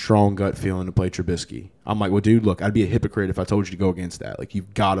have this strong gut feeling to play Trubisky. I'm like, well, dude, look, I'd be a hypocrite if I told you to go against that. Like,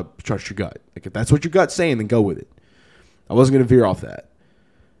 you've got to trust your gut. Like, if that's what your gut's saying, then go with it. I wasn't going to veer off that.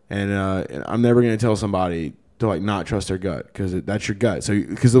 And I'm never going to tell somebody to, like, not trust their gut because that's your gut. So,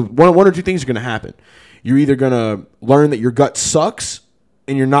 because one or two things are going to happen. You're either going to learn that your gut sucks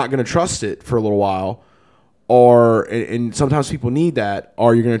and you're not going to trust it for a little while, and sometimes people need that,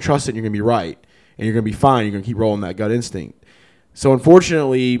 or you're going to trust it and you're going to be right, and you're going to be fine. You're going to keep rolling that gut instinct. So,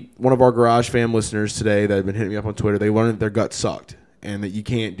 unfortunately, one of our Garage Fam listeners today that have been hitting me up on Twitter, they learned that their gut sucked and that you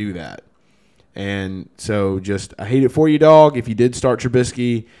can't do that. And so, I hate it for you, dog, if you did start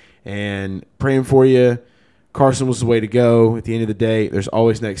Trubisky, and praying for you. Carson was the way to go. At the end of the day, there's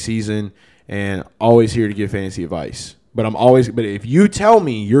always next season, and always here to give fantasy advice. But if you tell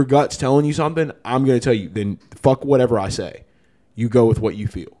me your gut's telling you something, I'm going to tell you, then fuck whatever I say. You go with what you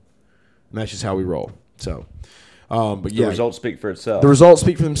feel. And that's just how we roll. So, but yeah. The results speak for itself. The results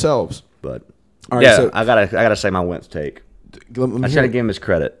speak for themselves. But, all right, yeah, so, I gotta say my Wentz take. I just got to give him his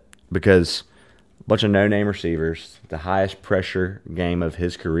credit because a bunch of no-name receivers, the highest pressure game of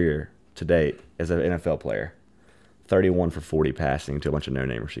his career to date as an NFL player, 31 for 40 passing to a bunch of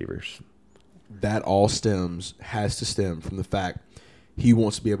no-name receivers. That all has to stem from the fact he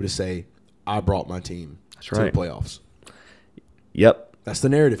wants to be able to say, I brought my team to the playoffs. Yep. That's the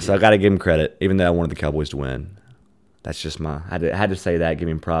narrative. So I got to give him credit, even though I wanted the Cowboys to win. That's just I had to say that, give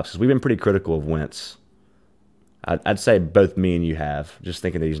him props, because we've been pretty critical of Wentz. I'd say both me and you have, just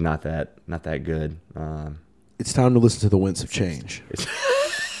thinking that he's not that good. It's time to listen to the Wentz of change.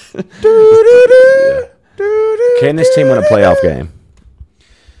 Can this team win a playoff game?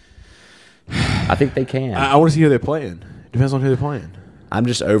 I think they can. I want to see who they're playing. Depends on who they're playing. I'm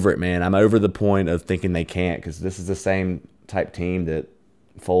just over it, man. I'm over the point of thinking they can't, because this is the same type team that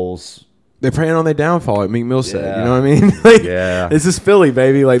Foles. They're preying on their downfall, like Meek Mill said. You know what I mean? Like, yeah. This is Philly,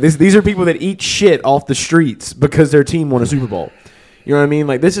 baby. Like these are people that eat shit off the streets because their team won a Super Bowl. You know what I mean?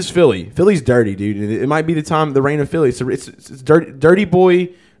 Like, this is Philly. Philly's dirty, dude. It might be the reign of Philly. It's dirty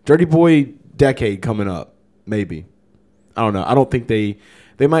boy decade coming up. Maybe. I don't know. I don't think they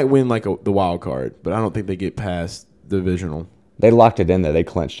might win like the wild card, but I don't think they get past the divisional. They locked it in there. They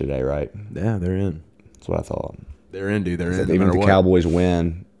clinched today, right? Yeah, they're in. That's what I thought. They're in, dude. They're in. Even if the Cowboys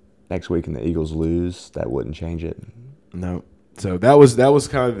win next week and the Eagles lose, that wouldn't change it. No. So that was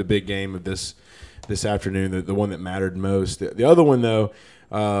kind of the big game of this afternoon, the one that mattered most. The other one, though,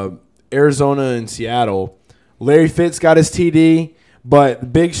 Arizona and Seattle. Larry Fitz got his TD, but the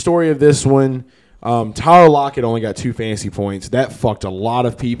big story of this one, Tyler Lockett only got 2 fantasy points. That fucked a lot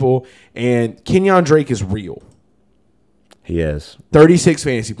of people, and Kenyon Drake is real. He is. 36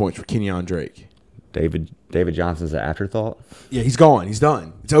 fantasy points for Kenyon Drake. David Johnson's an afterthought. Yeah, he's gone. He's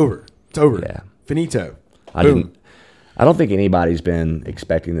done. It's over. Yeah. Finito. I don't think anybody's been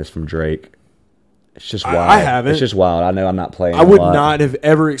expecting this from Drake. It's just wild. I haven't. It's just wild. I know I'm not playing. I would not have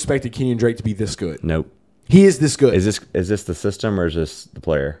ever expected Kenyon Drake to be this good. Nope. He is this good. Is this the system or is this the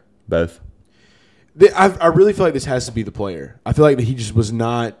player? Both. I really feel like this has to be the player. I feel like that he just was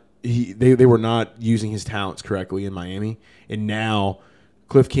not. They were not using his talents correctly in Miami, and now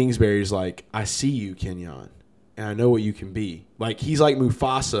Cliff Kingsbury's like, I see you, Kenyon, and I know what you can be. Like he's like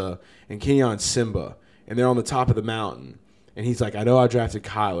Mufasa and Kenyon's Simba, and they're on the top of the mountain, and he's like, I know I drafted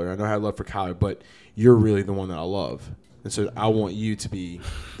Kyler, I know I had love for Kyler, but you're really the one that I love, and so I want you to be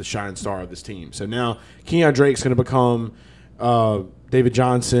the shining star of this team. So now Kenyon Drake's going to become David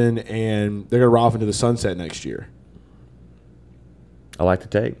Johnson, and they're going to ride off into the sunset next year. I like the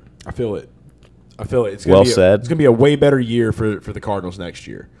take. I feel it. It's Well said. It's going to be a way better year for the Cardinals next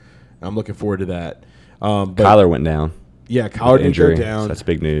year. I'm looking forward to that. But Kyler went down. Yeah, Kyler did injury. go down. So that's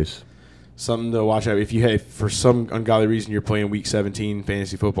big news. Something to watch out. If you for some ungodly reason you're playing Week 17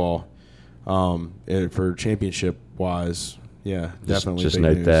 fantasy football, for championship wise, yeah, definitely. Just big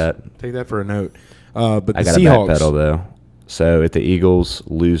note news. that. Take that for a note. But the I got Seahawks, a backpedal though. So if the Eagles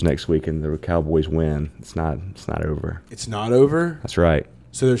lose next week and the Cowboys win, it's not over. It's not over. That's right.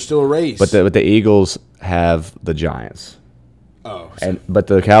 So there's still a race. But the Eagles have the Giants. Oh. But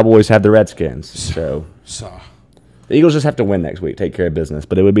the Cowboys have the Redskins. So So the Eagles just have to win next week, take care of business.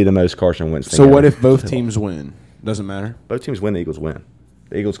 But it would be the most Carson Wentz thing. So what ever. if both teams win? Doesn't matter. Both teams win, the Eagles win.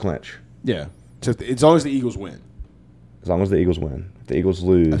 The Eagles clinch. Yeah. So as long as the Eagles win. As long as the Eagles win. If the Eagles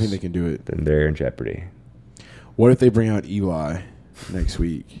lose, I think they can do it. Then they're in jeopardy. What if they bring out Eli next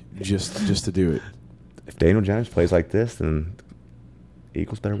week just to do it? If Daniel Jones plays like this, then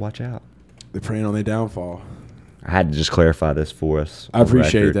Eagles better watch out. They're preying on their downfall. I had to just clarify this for us. I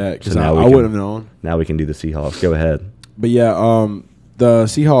appreciate that because I we wouldn't have known. Now we can do the Seahawks. Go ahead. But yeah, the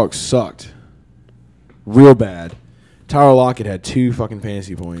Seahawks sucked real bad. Tyler Lockett had 2 fucking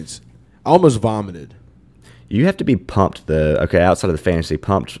fantasy points. I almost vomited. You have to be pumped, though. Okay, outside of the fantasy,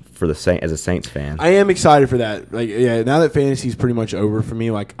 pumped for the as a Saints fan. I am excited for that. Like, yeah, now that fantasy's pretty much over for me,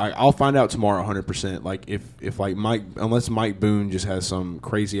 like I'll find out tomorrow 100%. Like if like unless Mike Boone just has some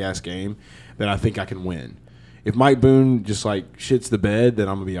crazy ass game, then I think I can win. If Mike Boone just like shits the bed, then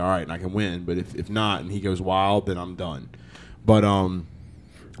I'm gonna be all right and I can win. But if not and he goes wild, then I'm done. But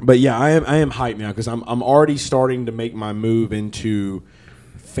yeah, I am hyped now because I'm already starting to make my move into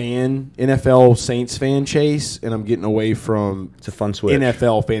NFL Saints fan chase, and I'm getting away from it's a fun switch.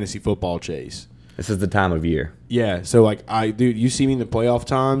 NFL fantasy football chase. This is the time of year. Yeah, so like dude, you see me in the playoff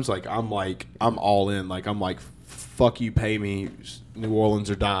times, I'm all in. Like I'm like, fuck you, pay me, New Orleans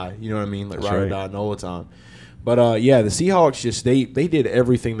or die. You know what I mean? Like That's ride or right. die all the time. But yeah, the Seahawks just they did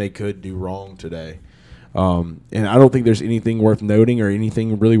everything they could do wrong today. And I don't think there's anything worth noting or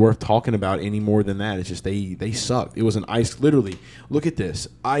anything really worth talking about any more than that. It's just they sucked. It was an literally, look at this,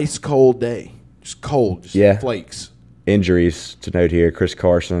 ice cold day. Just cold, just flakes. Injuries to note here, Chris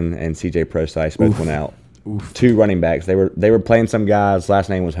Carson and C.J. Prosise both went out. 2 running backs. They were playing some guy's last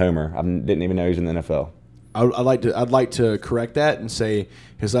name was Homer. I didn't even know he was in the NFL. I'd like to correct that and say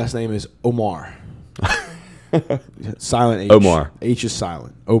his last name is Omar. Silent H. Omar. H is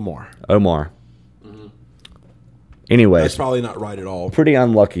silent. Omar. Anyways, that's probably not right at all. Pretty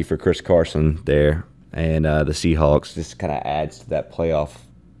unlucky for Chris Carson there, and the Seahawks just kind of adds to that playoff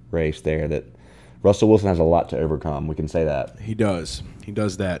race there. That Russell Wilson has a lot to overcome. We can say that he does. He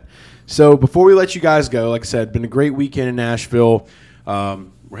does that. So before we let you guys go, like I said, been a great weekend in Nashville.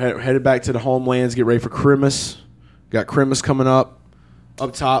 We're headed back to the homelands. Get ready for Christmas. Got Christmas coming up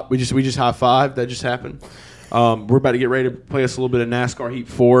top. We just high-fived. That just happened. We're about to get ready to play us a little bit of NASCAR Heat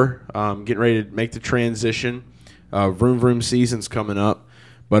 4. Getting ready to make the transition. Vroom Vroom season's coming up,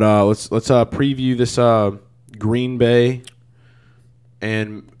 but let's preview this Green Bay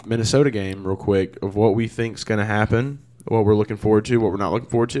and Minnesota game real quick of what we think's going to happen, what we're looking forward to, what we're not looking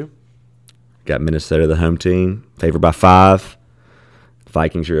forward to. Got Minnesota, the home team, favored by 5.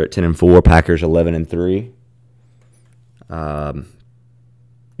 Vikings are at 10-4. Packers 11-3.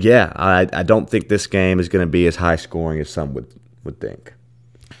 Yeah, I don't think this game is going to be as high scoring as some would think.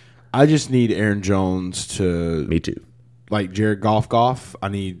 I just need Aaron Jones to. Me too. Like Jared Goff. I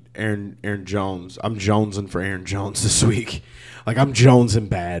need Aaron Jones. I'm jonesing for Aaron Jones this week. Like I'm jonesing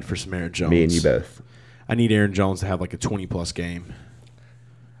bad for some Aaron Jones. Me and you both. I need Aaron Jones to have like a 20+ game.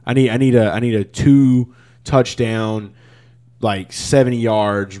 I need a 2 touchdown, like 70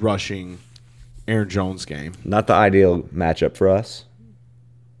 yards rushing Aaron Jones game. Not the ideal matchup for us,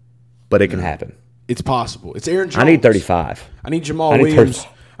 but it can happen. It's possible. It's Aaron Jones. I need 35. I need Jamal Williams.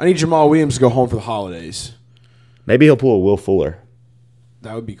 I need Jamal Williams to go home for the holidays. Maybe he'll pull a Will Fuller.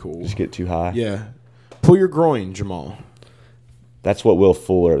 That would be cool. Just get too high. Yeah. Pull your groin, Jamal. That's what Will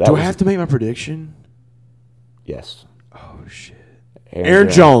Fuller. Do I have to make my prediction? Yes. Oh, shit. Aaron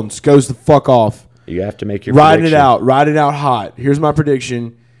Jones goes the fuck off. You have to make your Ride prediction. it out. Ride it out hot. Here's my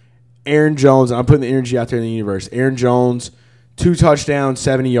prediction. Aaron Jones, I'm putting the energy out there in the universe. Aaron Jones, 2 touchdowns,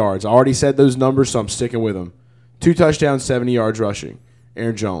 70 yards. I already said those numbers, so I'm sticking with them. 2 touchdowns, 70 yards rushing.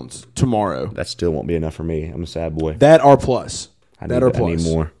 Aaron Jones, tomorrow. That still won't be enough for me. I'm a sad boy. That R plus. I need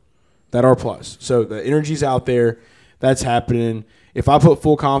more. That R plus. So the energy's out there. That's happening. If I put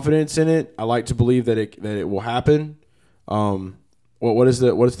full confidence in it, I like to believe that it will happen. What is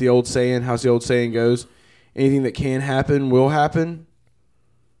the old saying? How's the old saying goes? Anything that can happen will happen.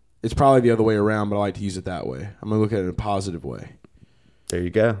 It's probably the other way around, but I like to use it that way. I'm going to look at it in a positive way. There you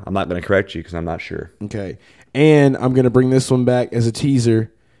go. I'm not going to correct you because I'm not sure. Okay. And I'm going to bring this one back as a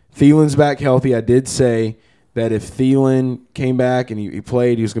teaser. Thielen's back healthy. I did say that if Thielen came back and he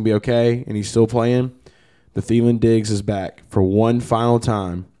played, he was going to be okay, and he's still playing. The Thielen Diggs is back for one final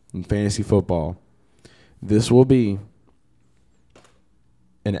time in fantasy football. This will be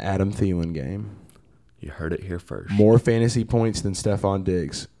an Adam Thielen game. You heard it here first. More fantasy points than Stephon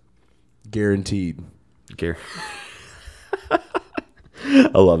Diggs. Guaranteed. I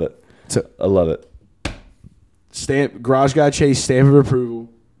love it. I love it. Stamp, Garage Guy Chase, stamp of approval.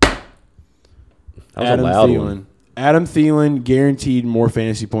 That was Adam a loud Thielen. one. Adam Thielen guaranteed more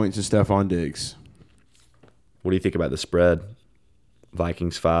fantasy points than Stephon Diggs. What do you think about the spread?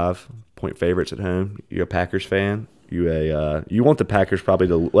 Vikings 5-point favorites at home. You a Packers fan? You want the Packers probably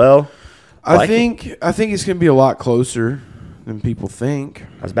to I think it's going to be a lot closer than people think.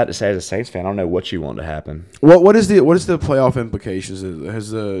 I was about to say, as a Saints fan, I don't know what you want to happen. What is the playoff implications? Has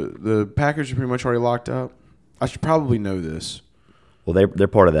the Packers are pretty much already locked up? I should probably know this. Well, they're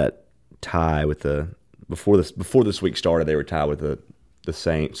part of that tie with before this week started. They were tied with the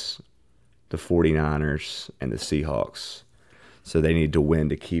Saints, the 49ers, and the Seahawks. So they need to win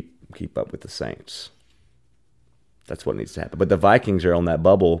to keep up with the Saints. That's what needs to happen. But the Vikings are on that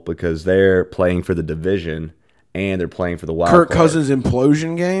bubble because they're playing for the division and they're playing for the wild Kirk card. Cousins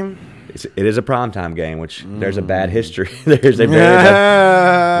implosion game? It is a primetime game, which there's a bad history. There's a very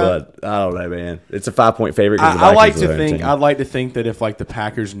bad, but I don't know, man. It's a 5-point favorite. I'd like to think that if the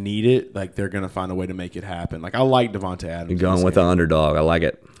Packers need it, they're going to find a way to make it happen. I like Devontae Adams. You're going with the underdog. I like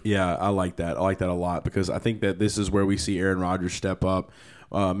it. Yeah, I like that. I like that a lot because I think that this is where we see Aaron Rodgers step up.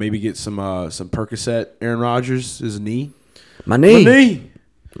 Maybe get some Percocet. Aaron Rodgers, his knee. My knee.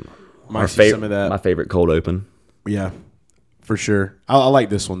 Might see some of that. My favorite cold open. Yeah, for sure. I like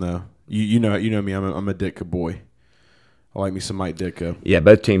this one though. You know me. I'm a Ditka boy. I like me some Mike Ditka. Yeah,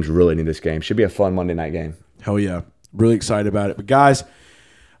 both teams really need this game. Should be a fun Monday night game. Hell yeah, really excited about it. But guys,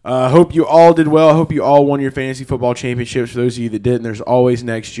 hope you all did well. I hope you all won your fantasy football championships. For those of you that didn't, there's always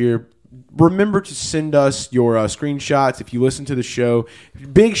next year. Remember to send us your screenshots if you listen to the show.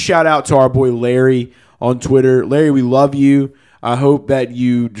 Big shout out to our boy Larry on Twitter. Larry, we love you. I hope that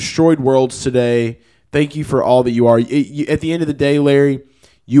you destroyed worlds today. Thank you for all that you are. At the end of the day, Larry,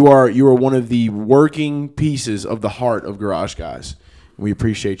 you are one of the working pieces of the heart of Garage Guys. We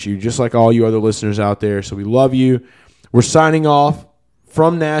appreciate you, just like all you other listeners out there. So we love you. We're signing off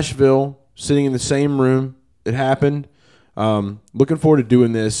from Nashville, sitting in the same room. It happened. Looking forward to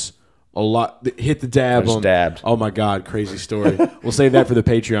doing this a lot. Hit the dab on. Dabbed. Oh my God, crazy story. We'll save that for the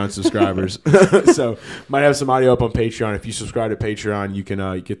Patreon subscribers. So might have some audio up on Patreon. If you subscribe to Patreon, you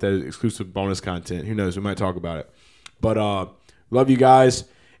can get that exclusive bonus content. Who knows? We might talk about it. But love you guys,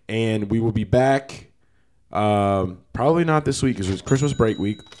 and we will be back. Probably not this week because it's Christmas break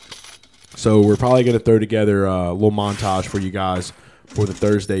week. So we're probably going to throw together a little montage for you guys for the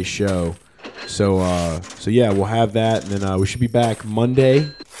Thursday show. So yeah, we'll have that, and then we should be back Monday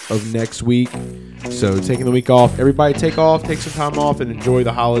of next week. So taking the week off, everybody take some time off, and enjoy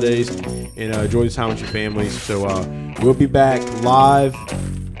the holidays, and enjoy the time with your families. So we'll be back live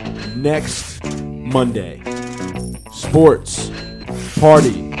next Monday. Sports,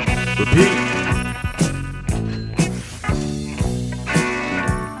 party, repeat.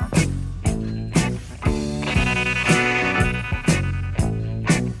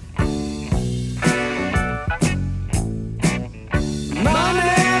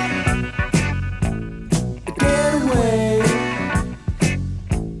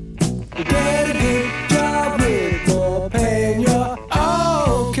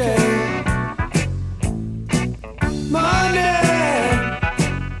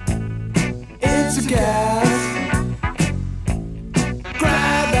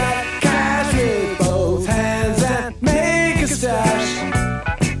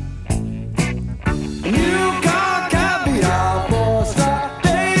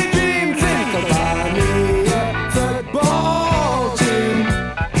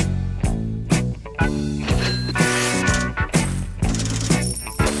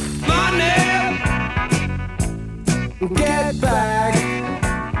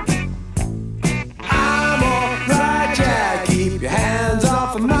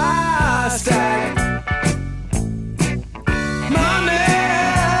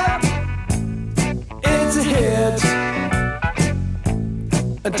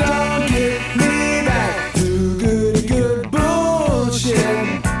 shit.